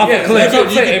going off Yeah, a that's cliff. what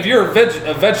I'm saying. If you're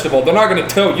a vegetable, they're not going to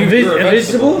tell you you're a A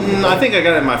vegetable. vegetable? I think I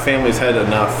got it in my family's head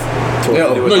enough. To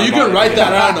Yo, do with No, my you can body. write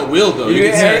that out on the wheel though. You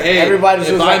Yeah, can say, "Hey, everybody's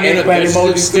if just I'm like in a eggplant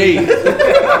vegetative emojis. state."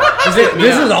 Is it,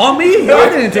 this is all me? Yo, I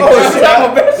didn't take Oh that. shit,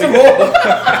 I'm a vegetable.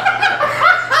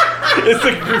 It's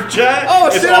a group chat. Oh,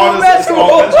 It's shit, all I'm a this- it's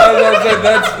all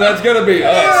vegetable. That's going to be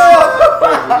us.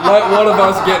 Let one of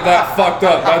us get that fucked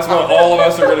up. That's what all of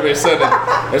us are going to be sending.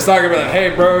 It's not going to be like, hey,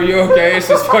 bro, you okay? It's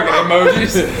just fucking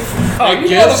emojis. Oh, you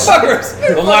gifts.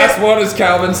 motherfuckers! The last one is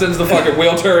Calvin sends the fucking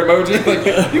wheelchair emoji.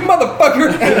 Like, you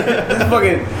motherfucker! This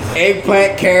fucking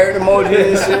eggplant carrot emoji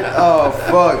and shit. Oh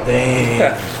fuck.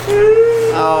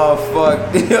 Oh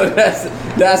fuck. Yo,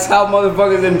 that's how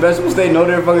motherfuckers in vegetables they know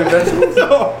they're fucking vegetables.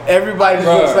 Everybody just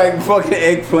Bro. looks like fucking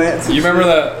eggplants. You remember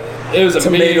that? It was a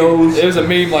Tomatoes. meme. It was a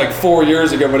meme like 4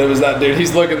 years ago, but it was that dude.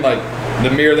 He's looking like the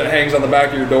mirror that hangs on the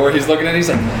back of your door. He's looking at it. He's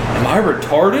like, "Am I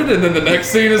retarded?" And then the next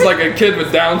scene is like a kid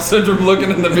with Down syndrome looking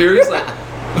in the mirror. He's like,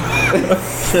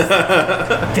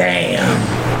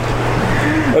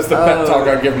 Damn. "That's the pep talk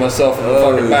I give myself in the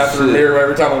Oh, fucking bathroom shit. mirror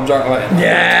every time I'm drunk." I'm like,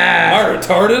 Yeah. "Am I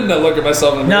retarded?" And I look at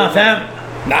myself in the mirror. Nah, fam.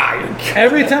 Nah, you're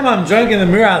Every time I'm drunk in the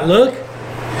mirror, I look.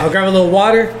 I'll grab a little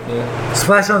water,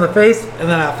 splash it on the face, and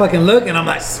then I fucking look, and I'm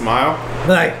like, Smile.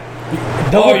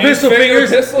 double you pistol finger fingers,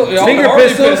 pistol? Y'all finger Hardy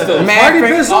pistol, pistols. Man, Hardy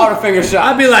finger- pistol. all the finger shots.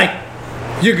 I'd be like,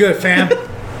 "You good, fam?"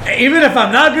 Even if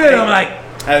I'm not good, I'm like,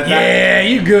 At "Yeah,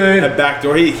 you good." At back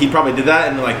door, he probably did that,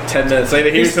 and then like 10 minutes later,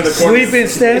 he's in the corner. Sleeping,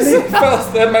 standing.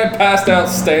 That man passed out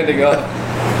standing up.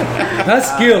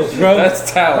 That's skills, bro. That's I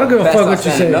don't talent. give a That's fuck not what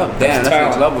you standing say. up. Damn, that's talent.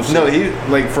 next level shit. No, he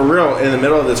like for real in the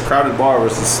middle of this crowded bar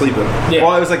was just sleeping. Yeah.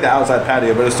 Well, it was like the outside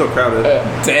patio, but it was still crowded.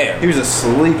 Damn. He was just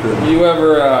sleeping. You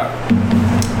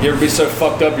ever be so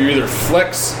fucked up you either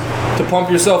flex to pump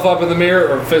yourself up in the mirror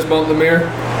or fist bump the mirror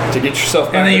to get yourself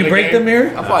back And then in you the break game? the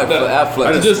mirror. I probably No, I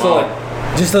flex. just just to smile.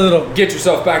 like Just a little. get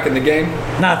yourself back in the game.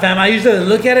 Nah, fam. I usually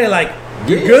look at it like,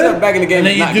 "You Get yourself good?" back in the game. And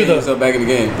then is you not do getting the. yourself back in the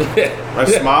game. I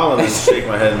smile and then shake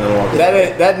my head and then walk.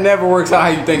 That never works out how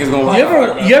you think it's gonna work.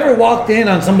 You ever walked in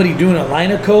on somebody doing a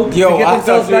line of coke Yo, to get I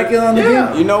themselves thought you- back in on the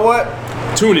game? You know what?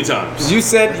 Too many times. You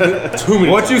said Too many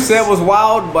what you times. said was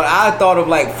wild, but I thought of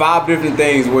like 5 different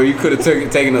things where you could have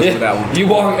taken us for that one. You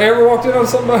ever walked in on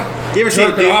somebody? You ever seen a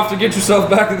jerking dude- off to get yourself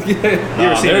back in the game? You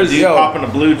ever seen a there's- dude yo. popping a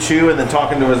blue chew and then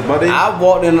talking to his buddy? I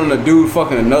walked in on a dude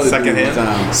fucking another Second dude hand? one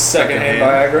time. Secondhand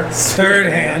Viagra. Third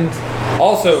hand.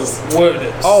 Also, what?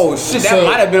 Oh shit, that so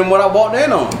might have been what I walked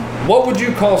in on. What would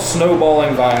you call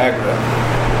snowballing Viagra?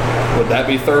 Would that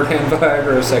be third hand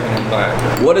Viagra or second hand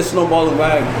Viagra? What is snowballing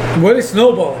bag? What is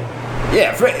snowballing?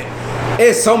 Yeah,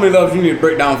 it's so many levels you need to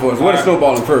break down for us. What is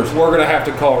snowballing first? We're gonna have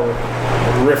to call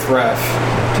Riff Raff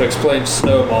to explain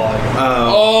snowballing.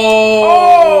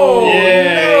 Oh,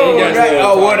 yeah, you guys know what I'm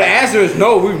well, talking the answer is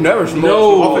no. We've never smoked.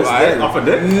 off his snowball dick? Viagra. Off a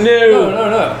dick?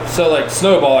 No. So like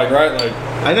snowballing, right? Like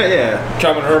I know, yeah.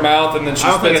 come in her mouth and then she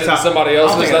I don't think spits it it's in how- somebody I don't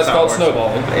else's. think That's that's how it called works.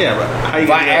 snowballing. Yeah, but how you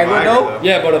gonna get Viagra, though?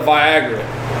 Yeah, but a Viagra.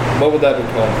 What would that be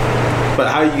called? But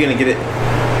how are you gonna get it?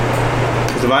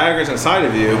 Because the Viagra's inside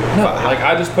of you. No, But how- like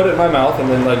I just put it in my mouth and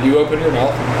then like you open your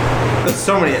mouth. There's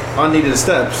so many unneeded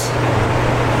steps.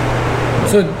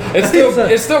 So It's still good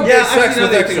Yeah, sex actually,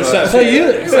 with now that extra you think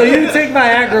sex. so you take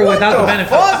Viagra without the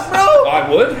benefits. Fuck, bro. I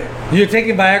would. You're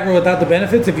taking Viagra without the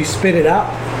benefits if you spit it out.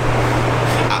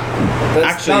 That's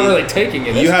Actually, not really taking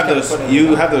it. You That's have kinda those. putting it You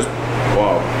in. have those.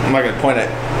 Well, I'm not gonna point at.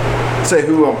 Say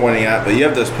who I'm pointing at, but you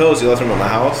have those pills you left them at my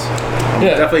house. I'm Yeah.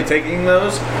 definitely taking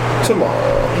those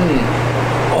tomorrow.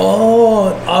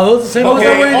 Oh, are those the same ones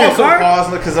that were in your also car?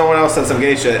 pause because no one else said some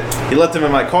gay shit. He left him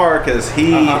in my car because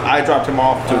I dropped him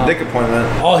off to a dick appointment.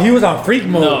 Oh, he was on freak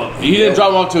mode. No, he didn't drop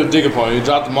him off to a dick appointment. He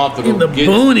dropped him off to In the go get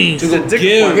boonies. to go It's a dick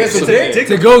give appointment. It's a some dick. dick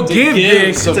To go to give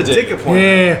dick. some It's a dick appointment.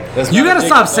 Yeah. That's You not gotta a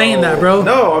stop dick- saying that, bro.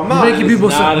 No, I'm not. You're making people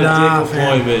It's say, not a nah, dick fam.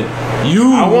 appointment.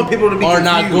 You I want people to be are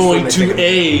not confused when going they to think-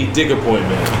 a dick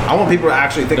appointment. I want people to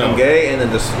actually think I'm No. gay and then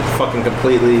just fucking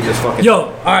completely just fucking. Yo,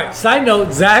 all right. Side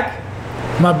note, Zach,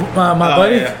 my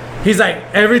buddy, yeah. he's like,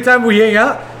 every time we hang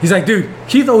out, he's like, dude,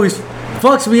 Keith always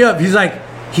fucks me up. He's like,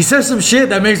 he says some shit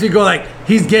that makes me go like,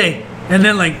 he's gay, and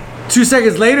then like 2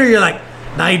 seconds later, you're like,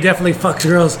 nah, he definitely fucks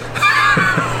girls.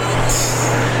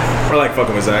 Or like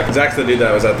fucking with Zach. Zach's the dude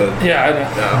that was at the. Yeah, I know.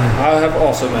 I have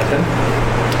also met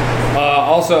him.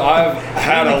 Also, I've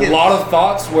had a lot of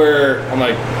thoughts where I'm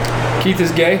like, Keith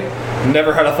is gay.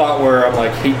 Never had a thought where I'm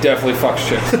like, he definitely fucks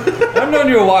chicks. I've known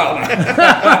you a while now.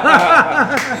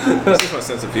 That's just my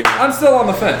sense of humor. I'm still on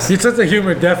the fence. Your sense of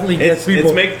humor definitely gets people.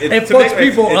 to make it to fucks make-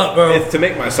 people it's- up, bro. It's to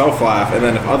make myself laugh, and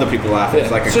then if other people laugh, it's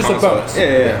Yeah, like it's a just a constant- bonus.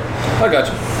 Yeah. I got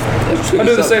you. I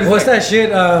do the same What's thing. that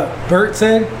shit Bert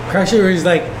said? Crash it, where he's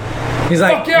like,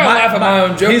 Fuck yeah, I laugh at my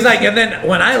own jokes. He's like, and then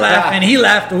when I laughed and he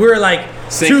laughed, we were like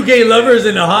two gay lovers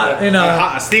in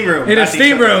a steam room. in a matching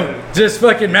steam each other. room, just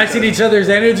fucking matching each other's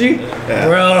energy,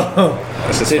 bro.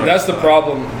 That's just See, funny. that's the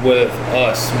problem with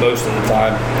us most of the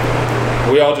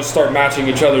time. We all just start matching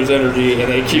each other's energy,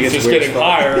 and they keep gets just weird getting stuff.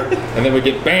 higher, and then we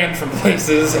get banned from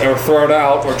places, or thrown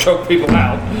out, or choke people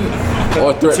out.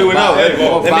 Or threat 2-0. Hey,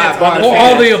 or that man's 5 bars. Or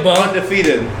all the above.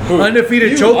 Undefeated.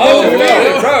 Undefeated choke.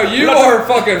 Bro, you are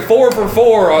fucking 4 for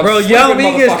 4 on Bro, sleeping Yao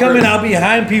Ming is motherfuckers. coming out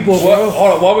behind people, What, bro.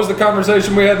 hold on, what was the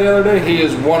conversation we had the other day? He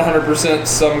is 100%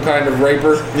 some kind of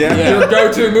raper. Yeah. Your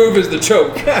go-to move is the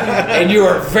choke, and you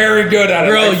are very good at it.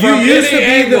 Bro, Like, you from used to any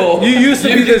be angle, the you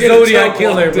can get a Zodiac choke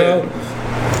killer, locked bro.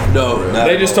 in. No, not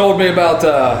They at just all. told me about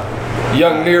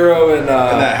young Nero and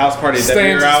that house party that we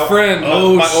Stan's were out. friend.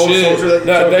 Oh, my old shit. soldier that you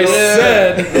No,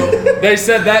 choked they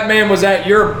said that man was at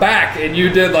your back and you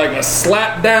did like a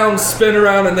slap down spin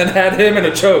around and then had him in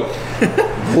a choke.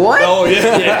 What? Oh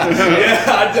yeah, yeah.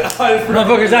 I forgot.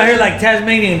 Motherfuckers out here like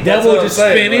Tasmanian That's devil what I'm just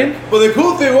saying, spinning. But the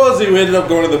cool thing was, we ended up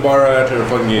going to the bar after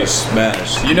fucking getting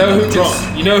smashed. You know who can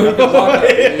lock We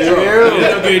ended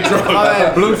up getting drunk. My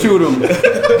man blue chewed him.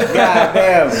 God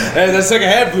damn. And the second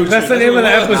half blue. That's the name of the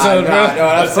episode, God, bro.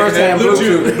 no, that's first hand blue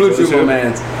chew. Blue chew, my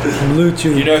man. Blue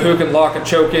Chew. You know who can lock a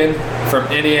choke in from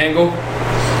any angle?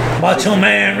 Macho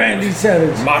Man Randy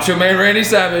Savage. Macho Man Randy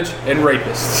Savage and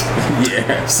rapists.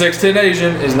 Yeah. 6'10"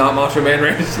 Asian is not Macho Man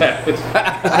Randy Savage.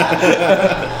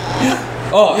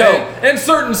 Oh, Yo. and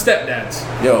certain stepdads.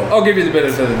 Yo. I'll give you the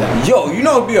benefit of the doubt. Yo, you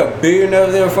know it'd be a billionaire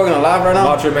if they were fucking alive right now?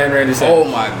 Macho Man Randy Oh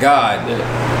Savage. my god.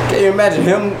 Can you imagine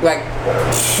him like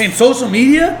In social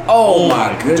media? oh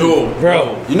my goodness. Dude,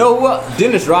 Bro, You know what?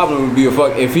 Dennis Rodman would be a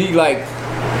fuck if he like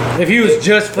if he was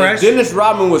just if fresh Dennis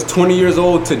Rodman was 20 years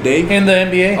old today. in the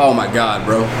NBA, Oh my god,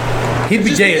 bro. he'd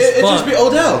be gay as It'd just fuck. be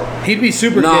Odell. He'd be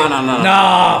super Nah, gay. nah, nah, nah.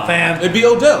 Nah, fam. It'd be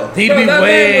Odell. He'd No, be that man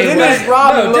way. was Dennis bang-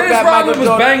 Rodman no, looked Dennis at Rodman Michael was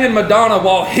Jordan. banging Madonna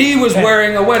while he was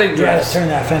wearing a wedding Yeah, dress. turn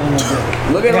that fan on a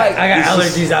bit. Look at like I got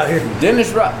allergies out here.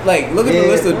 Dennis like look at the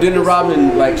list of Dennis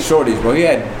Rodman like shorties, bro. He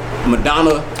had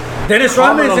Madonna. Dennis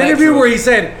Carmen Rodman's Electra. interview where he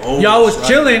said Oh, y'all was that's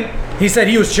chilling. He said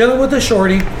he was chilling with a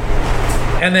shorty,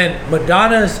 and then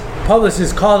Madonna's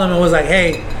publicist called him and was like,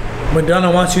 "Hey,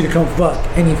 Madonna wants you to come fuck,"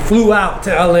 and he flew out to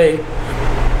LA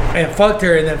and fucked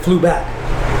her and then flew back.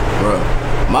 Bro.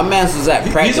 My man was at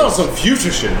practice. He's on some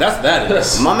future shit. That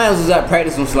is. My man was at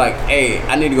practice and was like, hey,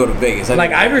 I need to go to Vegas. I need Like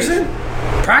to go to Iverson,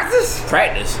 practice. Vegas.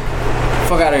 Practice.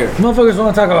 Fuck out of here. Motherfuckers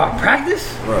want to talk about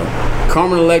practice? Bro.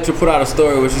 Carmen Electra put out a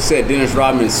story where she said Dennis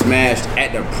Rodman smashed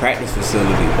at the practice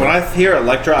facility. When I hear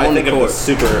Electra, I On think the of court.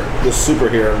 the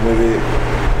superhero movie.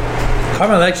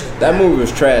 Carmen Electra. That movie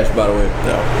was trash, by the way.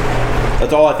 No.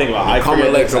 That's all I think about. I Carmen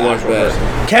forget it's Electra an was actual bad.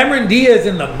 person. Cameron Diaz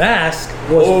in The Mask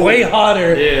was way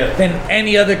hotter Yeah. than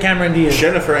any other Cameron Diaz.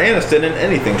 Jennifer Aniston in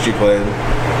anything she played.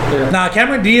 Nah,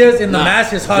 Cameron Diaz in The Nah,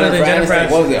 Mask is hotter than Jennifer Aniston.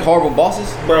 Aniston. What was it? Horrible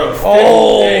Bosses? Bro,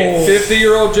 Oh.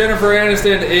 50-year-old Jennifer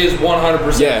Aniston is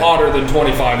 100% Yeah. hotter than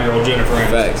 25-year-old Jennifer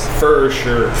Aniston. Facts. For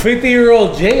sure.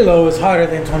 50-year-old J-Lo is hotter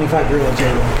than 25-year-old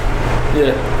J-Lo.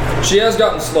 Yeah. She has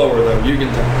gotten slower, though. You can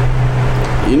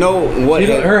tell. You know what?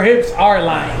 Her hips are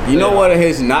lying. You know what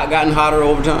has not gotten hotter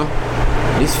over time?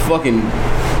 This fucking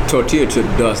tortilla chip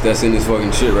dust that's in this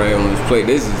fucking shit right here on this plate.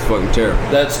 This is fucking terrible.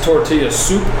 That's tortilla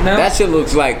soup now? That shit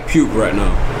looks like puke right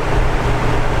now.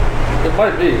 It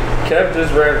might be. Kev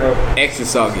just ran up. Extra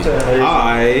soggy.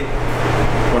 I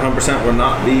 100% will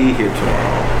not be here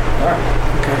tomorrow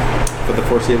for the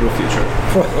foreseeable future.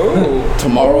 Oh.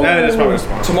 Tomorrow. That is probably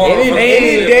tomorrow. Tomorrow. Any for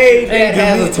the day that Hey, do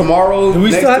has we- a tomorrow. do we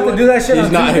next still have to it, do that shit He's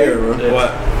on not Tuesday? here, bro.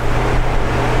 What?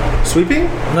 Sweeping?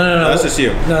 No. That's just you.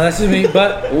 No, that's just me.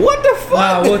 But What the fuck?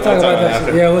 nah, we'll talk about that. after.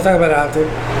 Shit. Yeah, we'll talk about it after.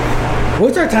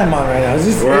 What's our time on right now? Is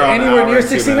this We're on anywhere hour near and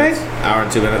 2 69? minutes. Hour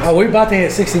and 2 minutes. Oh, we're about to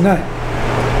hit 69.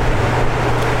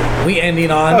 We ending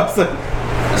on Hour and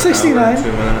 2 69. minutes.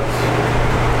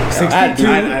 62.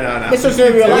 I know. Mr.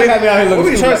 Silvio, like got me out here What were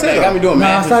looking you stupid trying to like say, that. Got me doing No, I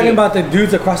math was and talking shit. about the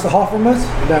dudes across the hall from us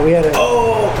that we had a.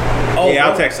 Oh, Yeah,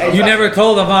 I'll text them. You never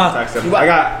told them, huh? Text them. I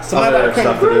got Somebody other about to crank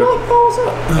stuff the to grill do. up?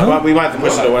 What's up? We might have to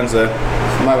push it to Wednesday.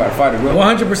 Somebody about to fire the grill.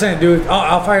 100%, dude.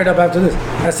 I'll fire it up after this.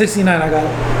 At 69, I got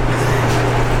it.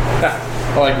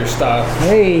 I like your style.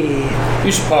 Hey.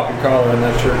 You should pop your collar in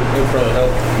that shirt. It would probably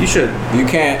help. You should. You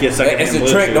can't. Get secondhand It's a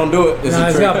blue trick. shit. Don't do it. It's Nah, a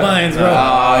it's trick. got buttons, bro.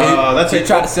 That's he how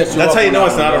tried to set you That's up how you on know that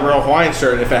it's not one, a bro. real Hawaiian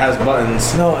shirt if it has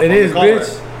buttons. No, it on the is, collar.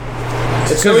 bitch.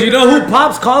 Because you know who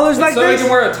pops collars like So you this? can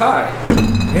wear a tie.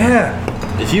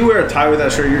 Yeah. If you wear a tie with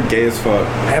that shirt, you're gay as fuck.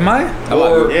 Am I?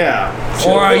 Or Yeah.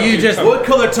 Or are you just What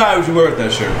color tie would you wear with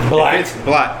that shirt? black? It's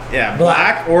black. Yeah,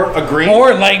 Black. black or a green.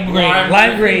 Or light green. Lime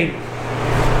Light green.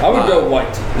 I would go white.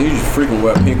 You just freaking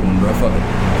wear a pink one, bro. Fuck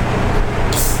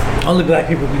it. Only black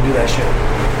people can do that shit.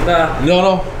 Nah.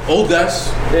 No. Old guys.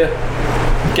 Yeah.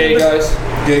 Gay guys.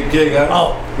 Gay guy.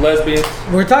 Oh, Lesbians.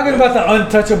 we're talking about the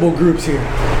untouchable groups here.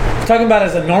 We're talking about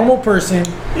as a normal person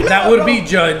that would be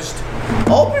judged.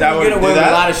 Old That people would get do away with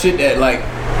that? a lot of shit that like.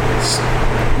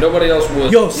 Nobody else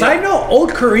would. Yo, side note,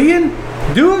 old Korean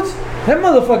dudes Them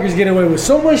motherfuckers get away with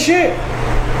so much shit.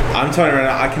 I'm telling you right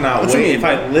now, I cannot What you wait mean, if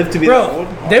I live to be Bro, that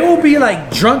old. they will be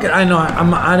like drunk. I know,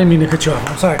 I didn't mean to cut you off.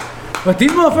 I'm sorry. But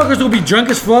these motherfuckers will be drunk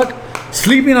as fuck,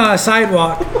 sleeping on a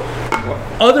sidewalk.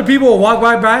 Other people will walk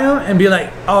by them and be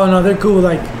like, oh no, they're cool.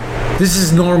 Like, this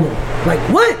is normal. Like,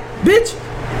 what? Bitch,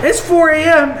 it's 4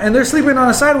 a.m. and they're sleeping on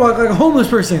a sidewalk like a homeless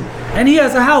person. And he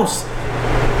has a house.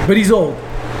 But he's old.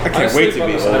 I can't wait to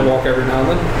be old. sidewalk every now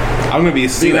and then. I'm gonna be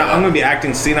senile. I'm gonna be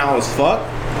acting senile as fuck.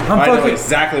 I'm I know fucking.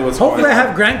 exactly what's Hopefully, I going on.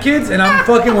 have grandkids and I'm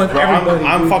fucking with Bro, everybody.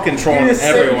 I'm fucking trolling You're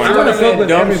everyone. I'm gonna fuck with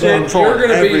dumb everybody. shit. You're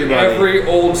gonna be Everybody. every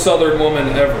old Southern woman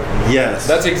ever. Yes.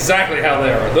 That's exactly how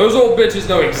they are. Those old bitches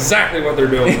know exactly what they're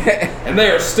doing, and they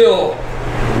are still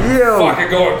fucking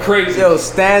going crazy. Yo,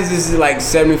 Stans is like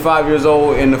 75 years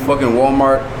old in the fucking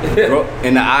Walmart,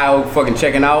 in the aisle, fucking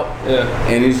checking out. Yeah.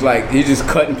 And he's just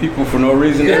cutting people for no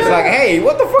reason. It's like, hey,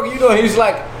 what the fuck are you doing? He's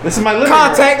like, This is my living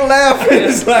contact left.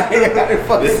 It's like, room.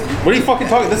 What are you fucking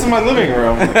talking? This is my living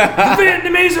room. The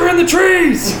Vietnamese are in the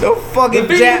trees. the fucking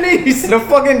The Vietnamese. the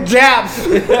fucking Japs.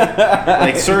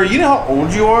 Like, sir, you know how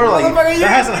old you are? Like, Motherfucker, that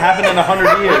hasn't happened in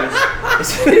 100 years.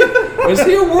 Was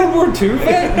he a World War II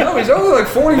vet? No, he's only like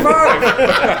 45.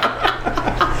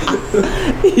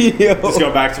 Yo. Just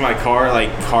go back to my car,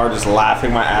 just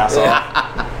laughing my ass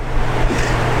off.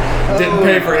 Didn't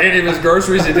pay for any of his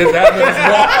groceries. He did that,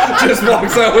 and just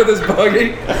walks out with his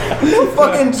buggy.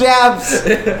 Fucking Japs.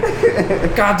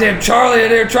 Goddamn Charlie in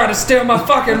there trying to steal my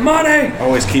fucking money.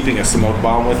 Always keeping a smoke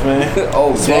bomb with me.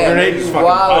 Oh, Smoke damn. grenade, just fucking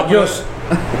Wow. pop Yo,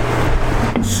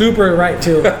 it. super right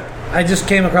too. I just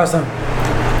came across them.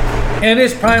 In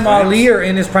his prime Ali or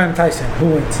in his prime Tyson? Who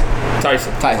wins?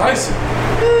 Tyson. Tyson.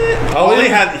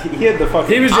 He had the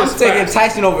fucking. He was I'm just taking fast.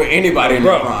 Tyson over anybody in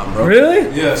Bro. the prime, bro.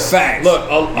 Really? Yes. Facts. Look,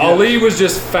 Ali was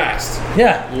just fast.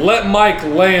 Yeah. Let Mike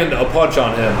land a punch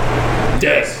on him.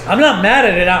 Dead. I'm not mad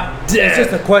at it. It's Dead.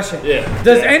 just a question. Yeah.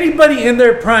 Does anybody in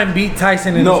their prime beat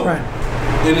Tyson in No. his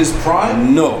prime? In his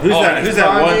prime? No. Who's Oh, that? his Who's that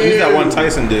prime one? Who's that is- one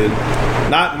Tyson dude?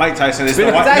 Not Mike Tyson. It's the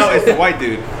Speaking of white. No, Tyson. it's the white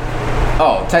dude.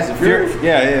 Oh, Tyson Fury?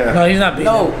 Yeah. No, he's not beating.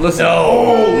 No, listen.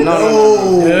 No.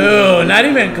 No. No, not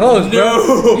even close,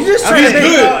 bro. You just trying to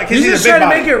make He's you just a big trying to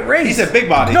body. make it race. He's a big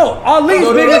body. No, Ali's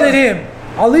No, bigger than him.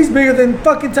 Ali's bigger than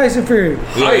fucking Tyson Fury.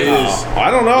 Yeah, he is. I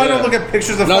don't know. I don't Yeah. look at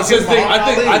pictures of No, fucking it's the thing.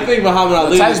 Muhammad Ali. I think Muhammad Ali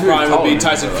in his Tyson Fury's prime would taller be than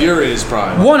Tyson him, Fury in his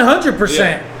prime.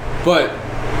 100%. But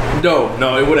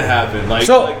no, it wouldn't happen. Like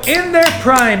So like, in their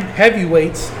prime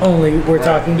heavyweights only, we're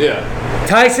talking. yeah.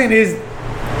 Tyson is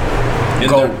In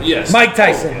Go. their- yes. Mike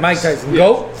Tyson. Mike Tyson.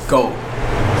 Go. Go.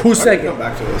 Who's Come second?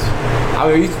 back to this. I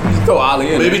mean, you throw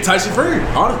Ali in. Maybe there. Tyson Fury.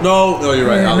 No, you're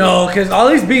right. No, because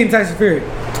Ali's beating Tyson Fury.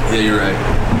 Yeah, you're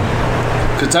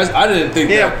right. Because Tyson, I didn't think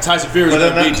Yeah. that Tyson Fury was But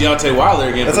going to then beat Deontay Wilder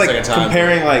again That's for the like second time.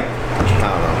 comparing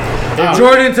I don't know.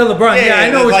 Jordan to LeBron. Yeah, I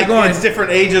know it's where you're going. It's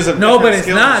different ages of. No, but different it's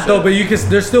skills and not shit. though. But you can.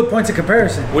 There's still points of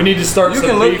comparison. We need to start You some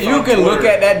can look. beef You on can look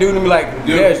Twitter. at that dude and be like,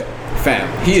 "There's fam.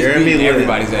 He is Jeremy beating Lin.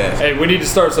 everybody's ass." Hey, we need to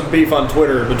start some beef on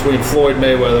Twitter between Floyd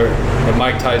Mayweather and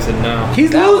Mike Tyson now.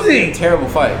 He's That would be a losing. terrible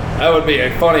fight. That would be a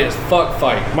funny as fuck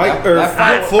fight. Mike That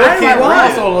fight- Floyd I can't want- read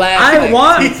also it. last I like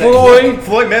want 2 seconds. Floyd.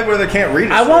 Floyd Mayweather can't read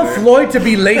it. I want Floyd to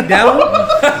be laid down.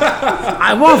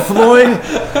 I want Floyd.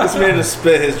 This man to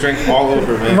spit his drink all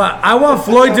over me. I want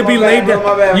Floyd to be laid bro, my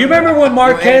down. bad. You remember when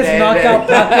Marquez Hey, knocked out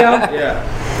Pacquiao?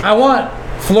 Yeah. I want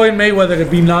Floyd Mayweather to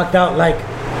be knocked out like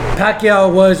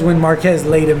Pacquiao was when Marquez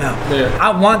laid him out. Yeah. I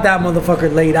want that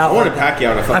motherfucker laid out. I wanted like that.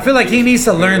 Pacquiao to fucking. I feel like he needs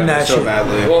to learn that so shit.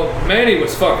 badly. Well, Manny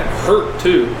was fucking hurt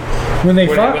too When they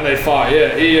when fought they fought.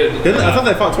 Yeah, he had I thought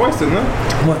they fought twice, didn't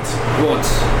they? once. once.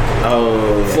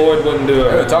 Oh. Floyd wouldn't do We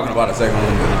were it. talking about a second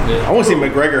one. I want to see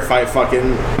McGregor fight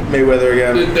fucking Mayweather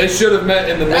again. They should have met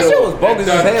in the That middle. shit was bogus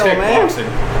and done as hell, man.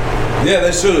 kickboxing. Yeah,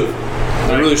 they should have.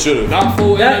 They really should have. Not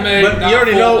full That- MMA. But not you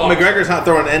already full know boxing. McGregor's not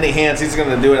throwing any hands. He's going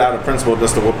to do it out of principle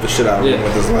just to whoop the shit out of him Yeah.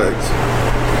 with his legs.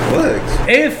 Legs.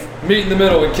 If Meet in the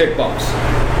middle and kickbox.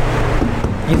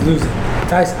 he's losing,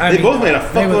 Tyson. They both made a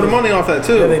fuckload of money off that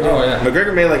too. Yeah, they did. Oh yeah.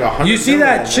 McGregor made like 100. You see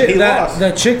that chick? He That lost.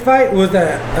 the chick fight was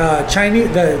the Chinese,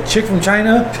 the chick from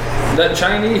China. That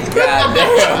Chinese. God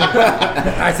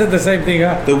damn. I said the same thing.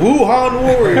 Huh? The Wuhan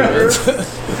Warriors.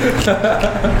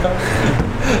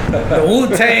 The Wu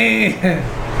Tang,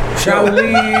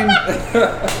 Shaolin.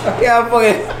 Yeah,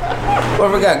 fucking.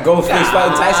 What we got? Ghostface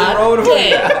fighting Tyson, bro. What the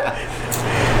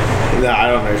fuck? Nah, I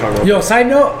don't know what you're talking about. Yo, side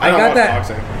note, I don't got watch that.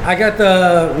 boxing. I got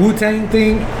the Wu Tang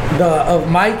thing, of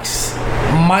Mike's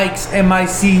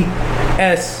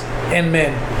MICS and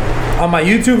men on my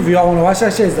YouTube. If y'all want to watch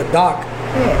that shit, it's the doc.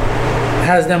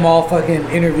 Has them all fucking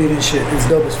interviewed and shit. It's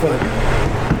dope as fuck.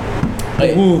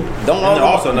 Hey, Woo. don't And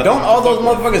also nothing don't all those to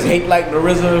fuck motherfuckers hate like the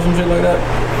RZA or some shit like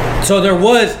that? So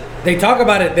they talk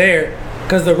about it there,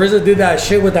 because the RZA did that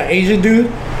shit with that Asian dude,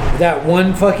 that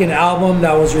one fucking album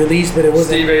that was released, but it wasn't.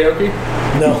 Steve Aoki?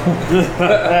 No.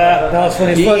 That was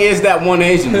funny as He fuck. is that one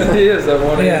Asian dude. He is that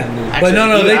one. Yeah, Asian dude. but no,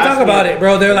 Actually, they he talk asked about me it,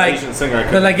 bro. They're like, Asian singer,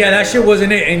 I they're like, yeah, that shit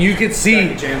wasn't it, and you could see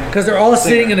because they're all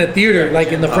sitting in a theater, like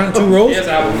in the front two rows, He has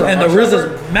album from and the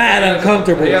October. RZA's mad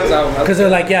uncomfortable He has album. because they're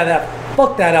like, yeah,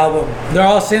 fuck that album. They're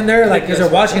all sitting there like because they're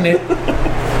watching it,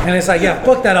 and it's like, yeah,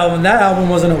 fuck that album. That album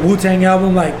wasn't a Wu-Tang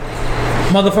album, like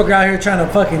motherfucker out here trying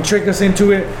to fucking trick us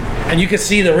into it, and you could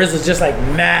see the RZA's just like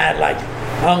mad, like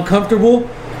uncomfortable.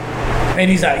 And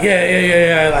he's like,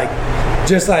 yeah, like,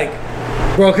 just like,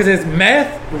 bro, because it's Meth,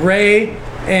 Ray,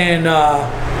 and,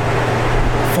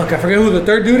 fuck, I forget who the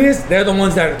third dude is. They're the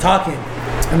ones that are talking.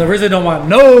 And the RZA don't want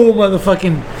no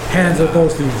motherfucking hands with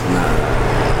those dudes.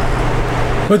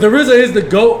 But the RZA is the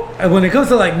GOAT. And when it comes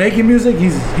to, like, making music,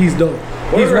 he's dope.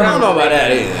 He's I don't know about that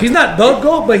either. He's not the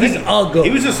GOAT, but he's a GOAT. He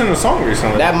was just in a song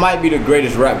recently. That might be the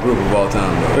greatest rap group of all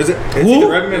time, though. Was it? It's Who? either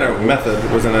Redman or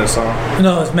Method was in that song.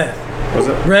 No, it's Meth. Was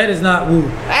it? Red is not Wu.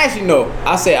 Actually, no.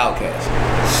 I say Outkast.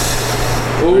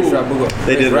 Greatest rap group.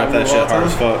 They did Greatest rap that group shit of all hard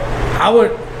as time. fuck. I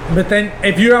would, but then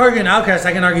if you're arguing Outkast,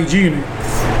 I can argue G Unit.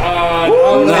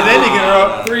 And then you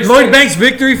can go 3-6. Lloyd Banks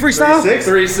victory freestyle.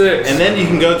 3-6. and then you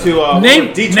can go to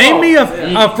Name D12. me a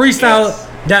freestyle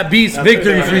that beats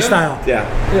victory Eminem? freestyle.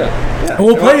 Yeah. Yeah. And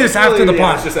we'll play this after the It's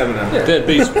pod. just Eminem. Dead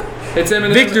beast. It's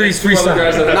Eminem. Victory's and two other freestyle.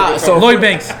 guys that have Nah, good so- Lloyd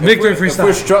Banks victory If we're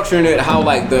freestyle. structuring it how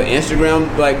like the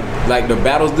Instagram like the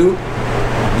battles do,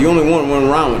 you only want one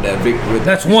round with that.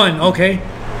 That's one. Okay.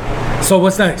 So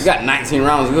what's next? You got 19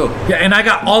 rounds to go. Yeah, and I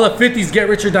got all of 50's Get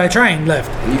Rich or Die Trying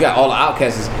left, You got all the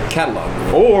Outkast's catalog.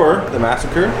 Bro. Or The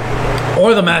Massacre.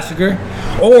 or the Massacre,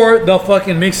 or the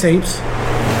fucking mixtapes.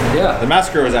 Yeah. The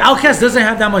Massacre was actually. Outkast doesn't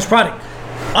have that much product.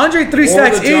 Andre 3 Or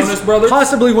Stacks the Jonas is Brothers.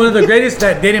 possibly one of the greatest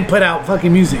that didn't put out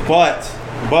fucking music. But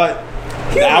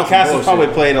the Outkast has probably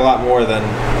played a lot more than.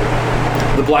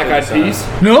 The Black Eyed Peas.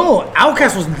 No,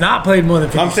 Outkast was not played more than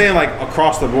 50. I'm saying like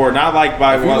across the board, not like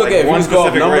by If you one, look like at one if you go off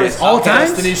specific numbers, race. All time?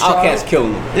 Destiny's Outkast Child.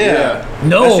 killing them. Yeah.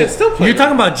 No, That shit's still played. you're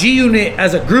talking about G Unit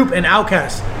as a group and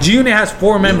Outkast. G Unit has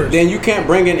 4 members. Then you can't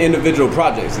bring in individual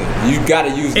projects. Then you got to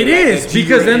use. It the- is that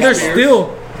because then G-Unit they're experience.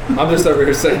 still, I'm just over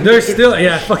here saying.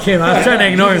 yeah. Fuck him. I was trying to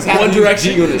ignore him. One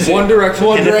Direction. One Direction.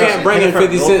 You can't bring in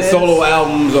 50 Cent solo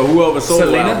albums or whoever solo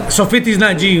Selena? albums. So 50's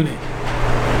not G Unit.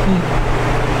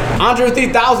 Andre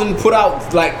 3000 put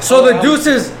out like. So the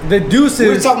Deuces,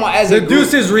 We're talking about as the a group.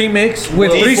 Deuces remix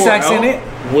with Will 3 Stacks in it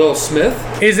Will Smith.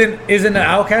 isn't an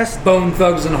Outkast. Bone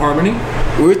Thugs and Harmony.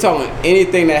 We're talking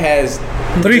anything that has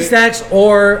 3 Stacks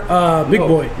or Big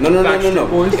Boy. No. Backstreet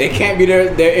Boys. It can't be their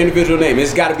individual name.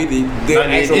 It's got to be the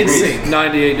actual group. NSYNC.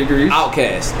 98 Degrees.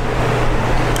 Outcast.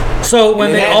 So when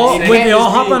It they had- all it when had they all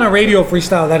this hop being- on a radio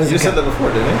freestyle, that You isn't said count. that before,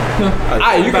 didn't you?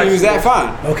 Alright, you can use that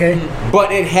fine. Okay,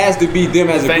 But it has to be them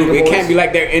as a Banger group. It Boys. can't be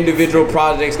like their individual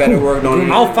projects that they worked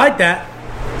on. I'll fight that.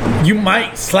 You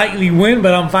might slightly win,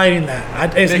 but I'm fighting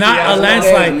that. It's Mickey not has a no-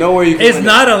 landslide. there's no way you can It's win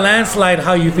not a landslide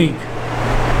how you think.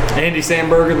 Andy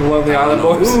Samberg and the Lonely Island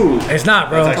Boys. Ooh. It's not,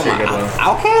 bro. That's actually a good one.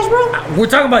 Outcast, bro? We're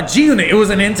talking about G Unit. It was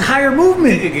an entire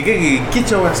movement.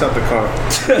 Get your ass out the car.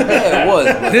 Yeah, it was.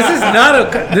 bro. This is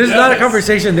not a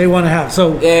conversation they want to have.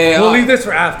 So Yeah, we'll leave this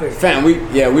for after. Fam, we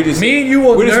just Me and you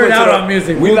will we just nerd went to out the- on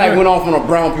music. We We'll like nerd- went off on a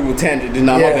brown people tangent. Did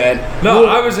not Yeah. my bad. No,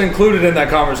 I was included in that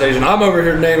conversation. I'm over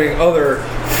here naming other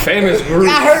famous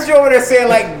groups. I heard you over there saying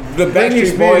like the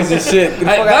Backstreet Boys and shit. Get the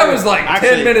fuck That out of was here. like 10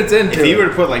 Actually, minutes into If you were it.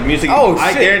 to put like music, Oh,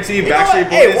 I shit. guarantee You know Backstreet what?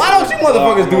 Boys. Hey, why don't you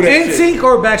motherfuckers do that? NSYNC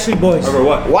or Backstreet Boys? Or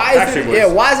what? Why is Backstreet it? Boys. Yeah,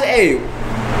 why is it?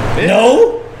 Hey,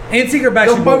 No. NSYNC or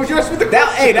Backstreet Why would Boys? you ask me the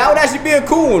that would actually be a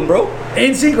cool one, bro.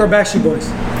 NSYNC or Backstreet Boys?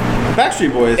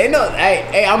 Backstreet Boys. Hey, no,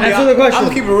 hey, I'm Answer the question.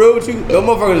 gonna keep it real with you. Those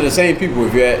motherfuckers are the same people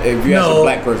if you ask No. a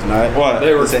black person, alright? What?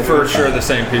 They were The same for people. sure the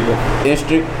same people.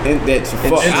 Instinct, that's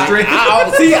fuck.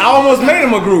 Instinct. See, I almost made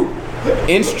them a group.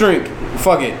 Instinct,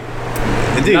 fuck it.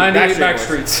 Dude, 98 Backstreet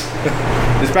Backstreets.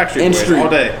 Boys. It's Backstreet Boys NSYNC. all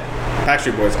day.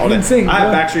 Backstreet Boys all day. NSYNC, I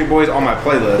have bro. Backstreet Boys on my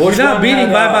playlist. He's not one beating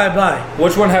had, Bye Bye Bye.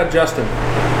 Which one had Justin?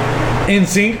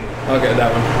 NSYNC. Okay,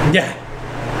 that one. Yeah.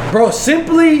 Bro,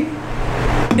 simply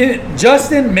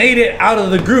Justin made it out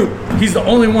of the group. He's the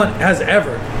only one has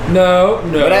ever. No.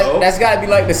 But that's got to be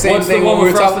like the same What's the thing one when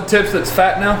we with were Frosted talking. Tips that's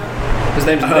fat now? His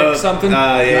name's Nick something.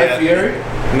 Yeah. Fury?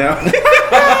 No.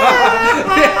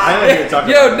 I know who you're talking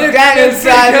Yo, about. Nick Diners, has a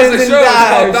Drive-Ins, show and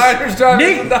called Dives. Diners,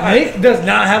 Drive-Ins, and Dives. Nick does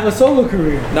not have a solo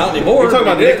career. Not anymore. We're talking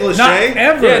about He did. Nick Not Lachey.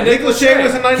 ever. Yeah, Nick Lachey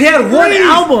was in 98 He had one Degrees.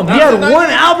 album. He After had one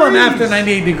 98 album Degrees. after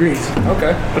 98 Degrees.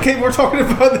 Okay. Okay, we're talking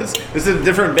about this. This is a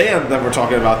different band that we're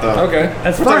talking about, though. Okay.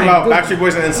 That's We're fine. talking about Backstreet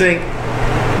Boys and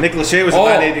NSYNC. Nick Lachey was Oh,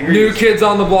 at 98 New degrees. Kids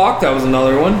on the Block. That was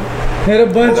another one. Had a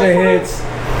bunch of hits.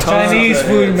 Chinese of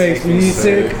food hits. makes me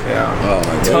sick. Yeah. Oh my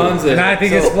god. Tons of And I hits.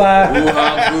 think it's fly.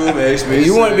 Wuhan food makes me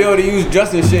You wouldn't be sick. able to use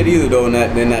Justin shit either though in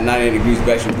that 98 Degrees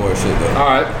Backstreet Boys shit though. All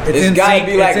right. It's gotta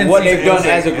be like what they've done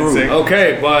as a group.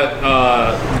 Okay, but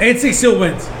NSYNC still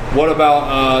wins. what about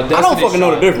I Destiny's don't fucking know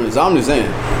the Child? difference. I'm just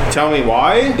saying. Tell me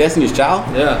why? Destiny's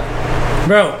Child? Yeah.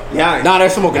 Bro, Yeah. Nah, they're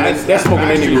smoking. They're smoking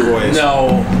any Backstreet group. Boys.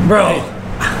 No, bro.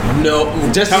 no.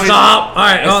 Just Tell me- Stop. All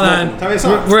right, hold on. Tell me a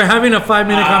song. We're having a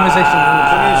 5-minute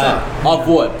conversation. of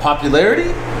what? Popularity?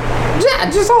 Yeah,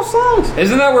 just off songs.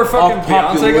 Isn't that where fucking Of Beyonce got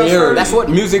popularity. started? That's what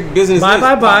music business Bye, is.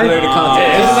 bye, bye. Popularity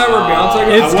contest. Isn't that where Beyonce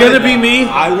got It's started? gonna be me.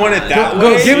 I want it that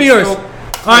Go, way. give me yours. All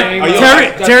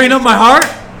right, tearing up my heart.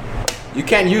 You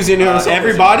can't use it in your song.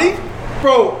 Everybody?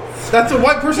 Bro, that's a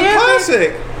white person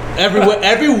classic.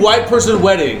 Every white person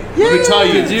wedding. Let me tell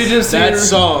you. Did you just that hear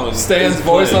song? Stan's is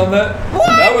voice playing. on that?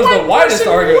 That was the whitest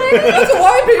argument. That's a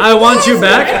white people. I want you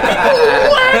back.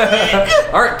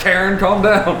 All right, Karen, calm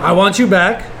down. I want you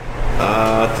back.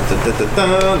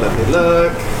 Let me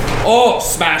look. Oh,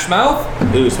 Smash Mouth,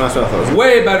 Ooh, Smash Mouth. That was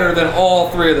way better than all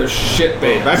three of their shit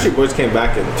bands. Backstreet Boys came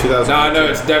back in 2000. No, I know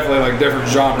it's definitely like different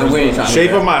genres. We ain't trying to-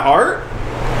 Shape of My Heart?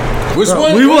 Which Bro,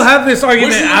 one? we will which- have this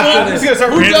argument which one? after He's this. gonna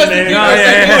start Who does ranting the it. thing No,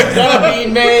 that's yeah, like, gonna be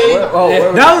made?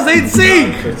 That was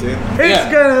NSYNC. It's Yeah.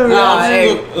 gonna. Nah,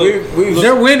 hey, we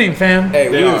They're winning, fam. hey,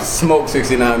 They we are. smoked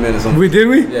 69 minutes on. We did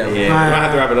we? Yeah, Yeah, we're gonna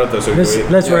have to wrap it up though. So Let's we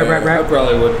let's Yeah, rap. I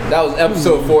probably would. that was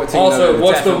episode 14. Also, of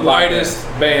what's the Attachment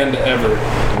whitest band ever?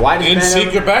 Podcast. Whitest In band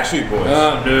Sync ever? or Backstreet Boys?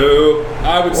 No,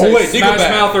 I would say wait, Smash Nickelback.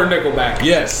 Mouth or Nickelback.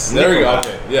 Yes. There we go. Nickelback.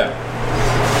 Okay. Yeah.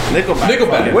 Nickelback.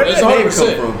 Nickelback. Where did It's that name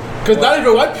 100%. come from? Because not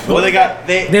even white people. Well,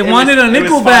 they They wanted a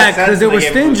Nickelback 'cause they were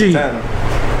stingy.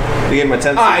 They gave him a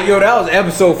 10. Alright, yo, that was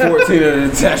episode 14 of the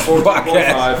Attachment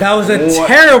Podcast. That was a What?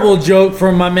 terrible joke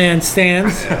from my man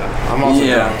Stans. I'm also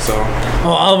Yeah. drunk, so. Oh,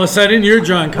 all of a sudden you're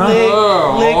drunk, huh?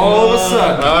 Oh, all of a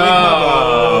sudden.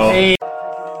 Oh.